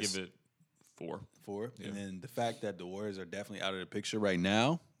 And I give it 4. 4. Yeah. And then the fact that the Warriors are definitely out of the picture right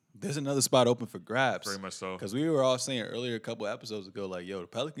now, there's another spot open for grabs. Very much so. Because we were all saying earlier a couple episodes ago, like, yo, the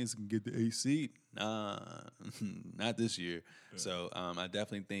Pelicans can get the 8th seed. Nah, not this year. Yeah. So I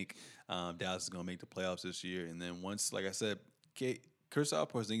definitely think Dallas is going to make the playoffs this year. And then once, like I said, Kristaps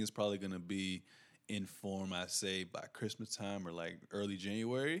Porzingis is probably going to be in form, I say, by Christmas time or like early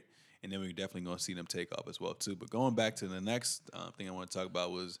January. And then we're definitely going to see them take off as well, too. But going back to the next thing I want to talk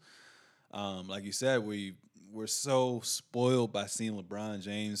about was, like you said, we're so spoiled by seeing LeBron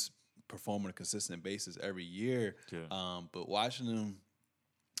James perform on a consistent basis every year. Yeah. But watching him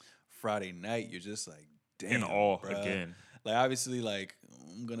Friday night, you're just like, damn, in awe bruh. Again. Like, obviously, like,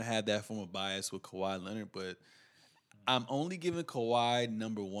 I'm going to have that form of bias with Kawhi Leonard, but I'm only giving Kawhi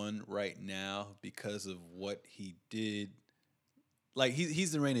number 1 right now because of what he did. Like,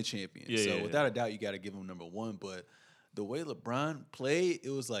 he's the reigning champion. Without a doubt, you got to give him number 1. But the way LeBron played, it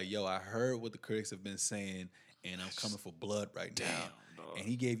was like, yo, I heard what the critics have been saying, and I'm coming for blood right now. Dog. And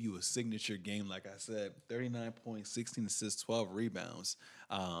he gave you a signature game, like I said, 39 points, 16 assists, 12 rebounds.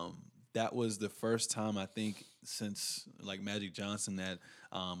 That was the first time, I think, since like Magic Johnson that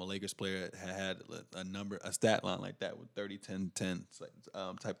a Lakers player had a stat line like that with 30, 10, 10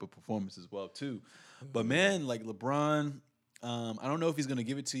 type of performance as well, too. But, man, like LeBron, I don't know if he's going to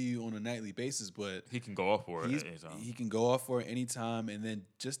give it to you on a nightly basis, but he can go off for it anytime. He can go off for it anytime. And then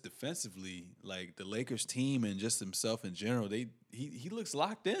just defensively, like the Lakers team and just himself in general, he looks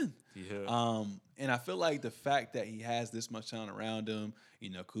locked in. Yeah. And I feel like the fact that he has this much talent around him,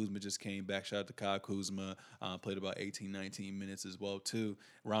 Kuzma just came back. Shout out to Kyle Kuzma. Played about 18, 19 minutes as well, too.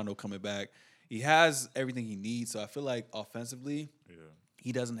 Rondo coming back. He has everything he needs. So I feel like offensively,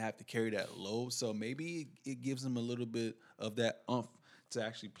 he doesn't have to carry that load. So maybe it gives him a little bit of that oomph to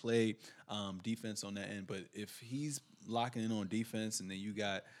actually play defense on that end. But if he's locking in on defense and then you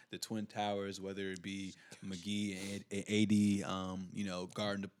got the Twin Towers, whether it be McGee and AD,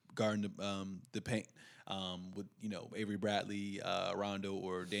 guarding the paint with, Avery Bradley, Rondo,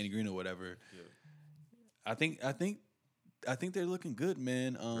 or Danny Green or whatever, I think they're looking good,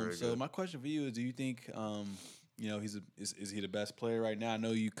 man. So good. My question for you is, do you think is he the best player right now? I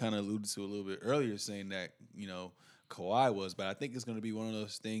know you kind of alluded to a little bit earlier saying that, Kawhi was, but I think it's going to be one of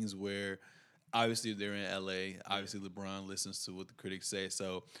those things where obviously they're in LA. Obviously LeBron listens to what the critics say.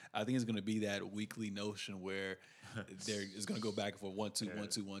 So I think it's going to be that weekly notion where there is going to go back and forth 1-2,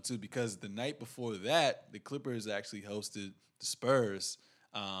 1-2, 1-2. Because the night before that, the Clippers actually hosted the Spurs.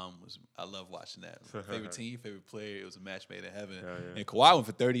 I love watching that. Favorite team, favorite player. It was a match made in heaven. And Kawhi went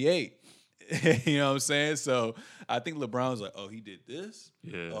for 38. You know what I'm saying? So I think LeBron was like, "Oh, he did this.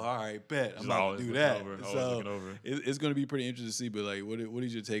 Yeah. Oh, all right, bet I'm about to do that." So it's going to be pretty interesting to see. But like, what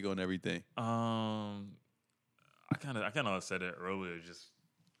is your take on everything? I kind of said it earlier. Just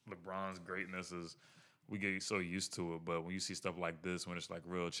LeBron's greatness is we get so used to it, but when you see stuff like this, when it's like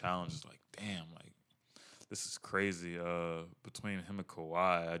real challenge, it's like, damn, like this is crazy. Between him and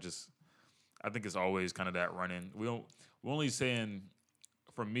Kawhi, I think it's always kind of that running. We're only saying,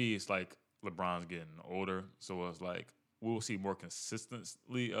 for me, it's like LeBron's getting older, so it's like we'll see more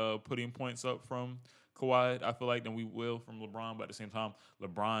consistently putting points up from Kawhi, I feel like, than we will from LeBron. But at the same time,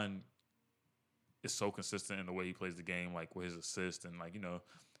 LeBron is so consistent in the way he plays the game, like with his assists and like, you know,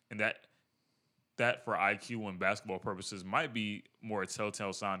 and that for IQ and basketball purposes might be more a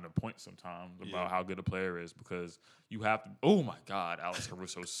telltale sign than points sometimes about how good a player is, because you have to. Oh my God, Alex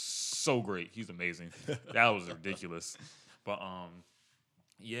Caruso, so great. He's amazing. That was ridiculous. But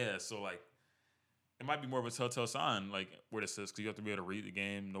yeah, so like it might be more of a telltale sign, like where it says, because you have to be able to read the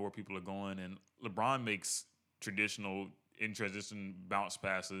game, know where people are going, and LeBron makes traditional in transition bounce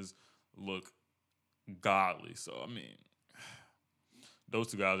passes look godly. So I mean,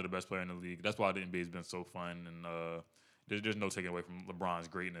 those two guys are the best player in the league. That's why the NBA has been so fun, and there's no taking away from LeBron's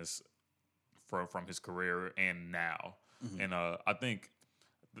greatness from his career and now. Mm-hmm. And I think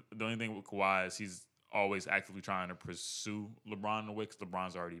the only thing with Kawhi is he's always actively trying to pursue LeBron in a way, because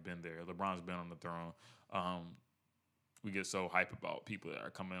LeBron's already been there. LeBron's been on the throne. We get so hype about people that are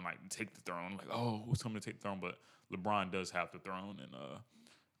coming and like take the throne. Like, oh, who's coming to take the throne? But LeBron does have the throne, and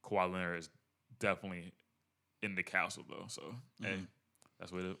Kawhi Leonard is definitely in the castle though. So hey,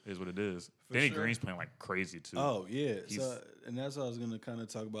 that's what it is. Danny Green's playing like crazy too. Oh yeah, and that's what I was gonna kind of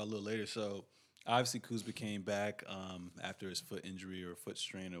talk about a little later. So obviously Kuzma came back after his foot injury or foot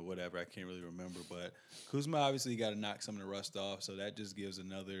strain or whatever. I can't really remember, but Kuzma obviously got to knock some of the rust off. So that just gives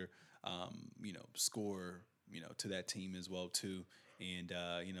another score to that team as well too. And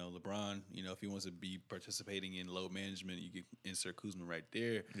LeBron, if he wants to be participating in load management, you can insert Kuzma right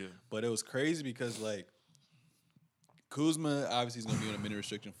there. Yeah. But it was crazy because like Kuzma obviously is going to be on a minute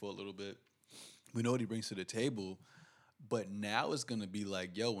restriction for a little bit. We know what he brings to the table, but now it's going to be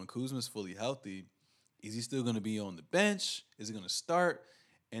like, yo, when Kuzma's fully healthy, is he still going to be on the bench? Is he going to start?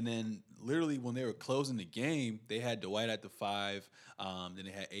 And then literally when they were closing the game, they had Dwight at the 5, then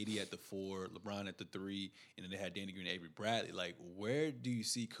they had AD at the 4, LeBron at the 3, and then they had Danny Green and Avery Bradley. Like, where do you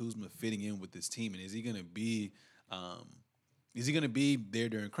see Kuzma fitting in with this team? And is he going to be there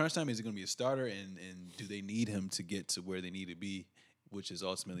during crunch time? Is he going to be a starter? And do they need him to get to where they need to be, which is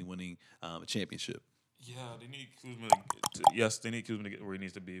ultimately winning a championship? Yeah, they need Kuzma they need Kuzma to get where he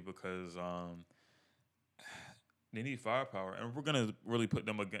needs to be, because they need firepower. And if we're going to really put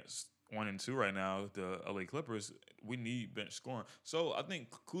them against 1 and 2 right now, the LA Clippers, we need bench scoring. So I think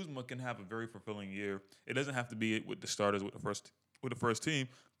Kuzma can have a very fulfilling year. It doesn't have to be with the starters with the first team.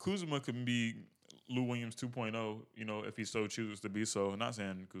 Kuzma can be Lou Williams 2.0, if he so chooses to be so. I'm not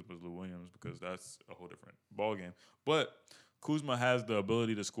saying Kuzma's Lou Williams, because that's a whole different ballgame. But Kuzma has the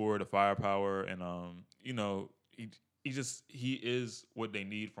ability to score, the firepower, and he is what they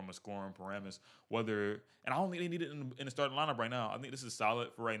need from a scoring parameters. And I don't think they need it in the starting lineup right now. I think this is solid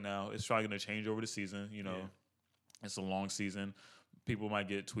for right now. It's probably going to change over the season. It's a long season. People might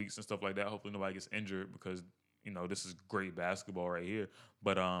get tweaks and stuff like that. Hopefully nobody gets injured, because this is great basketball right here.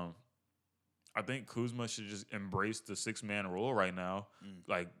 But I think Kuzma should just embrace the 6-man role right now.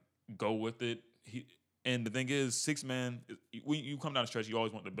 Like, go with it. And the thing is, 6-man, when you come down the stretch, you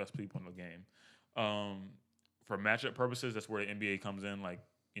always want the best people in the game. For matchup purposes, that's where the NBA comes in, like,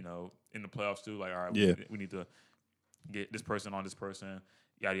 in the playoffs too. Like, all right, we need to get this person on this person,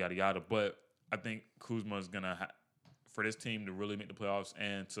 yada, yada, yada. But I think Kuzma is going to, for this team to really make the playoffs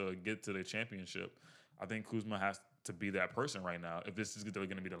and to get to the championship, I think Kuzma has to be that person right now. If this is going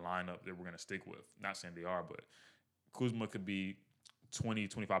to be the lineup that we're going to stick with. Not saying they are, but Kuzma could be 20,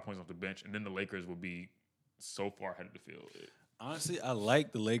 25 points off the bench, and then the Lakers will be so far ahead of the field. Honestly, I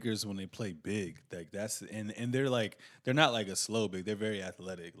like the Lakers when they play big. Like and they're not like a slow big. They're very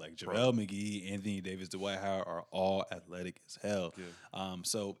athletic. Like JaVale McGee, Anthony Davis, Dwight Howard are all athletic as hell. Yeah.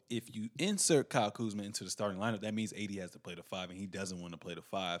 So if you insert Kyle Kuzma into the starting lineup, that means AD has to play the 5, and he doesn't want to play the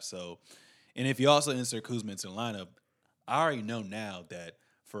 5. So, and if you also insert Kuzma into the lineup, I already know now that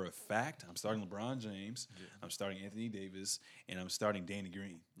for a fact, I'm starting LeBron James, I'm starting Anthony Davis, and I'm starting Danny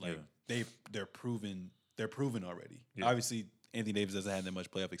Green. Like they're proven already. Yeah. Obviously, Anthony Davis doesn't have that much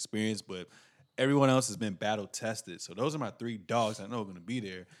playoff experience, but everyone else has been battle tested. So those are my 3 dogs I know are going to be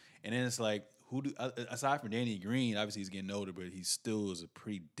there. And then it's like, aside from Danny Green, obviously he's getting older, but he still is a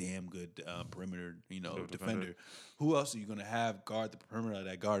pretty damn good perimeter, defender. Who else are you going to have guard the perimeter?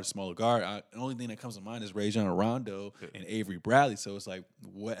 That guard, a smaller guard. The only thing that comes to mind is Rajon Rondo and Avery Bradley. So it's like,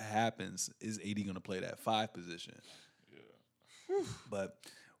 what happens? Is AD going to play that 5 position? Yeah. But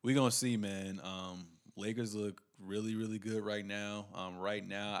we're going to see, man. Lakers look really, really good right now.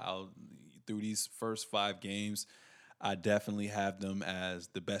 Through these first 5 games, I definitely have them as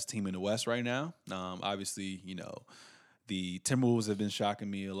the best team in the West right now. Obviously, the Timberwolves have been shocking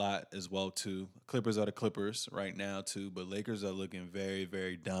me a lot as well, too. Clippers are the Clippers right now, too. But Lakers are looking very,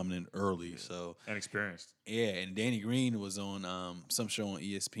 very dominant early. So and experienced. Yeah, and Danny Green was on some show on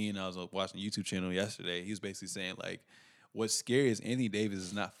ESPN. I was watching the YouTube channel yesterday. He was basically saying, like, what's scary is Anthony Davis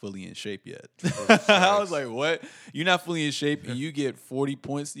is not fully in shape yet. I was like, what? You're not fully in shape, and you get 40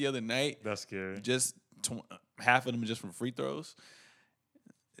 points the other night? That's scary. Just half of them just from free throws.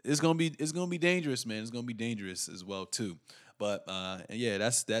 It's gonna be dangerous, man. It's gonna be dangerous as well too. But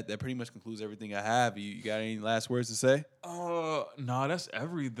that pretty much concludes everything I have. You got any last words to say? No, that's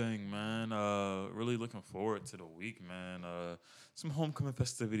everything, man. Really looking forward to the week, man. Some homecoming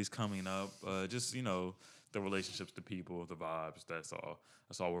festivities coming up. Just the relationships, the people, the vibes. That's all.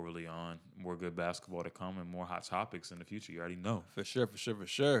 That's all we're really on. More good basketball to come and more hot topics in the future. You already know. For sure.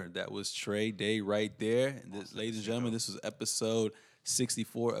 That was Trey Day right there. Ladies and gentlemen, this was episode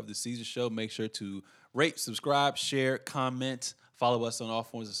 64 of the Seezus Show. Make sure to rate, subscribe, share, comment. Follow us on all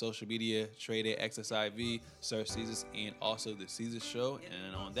forms of social media. Trey Day XSIV, Sir Seezus, and also the Seezus Show.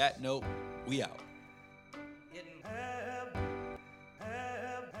 And on that note, we out.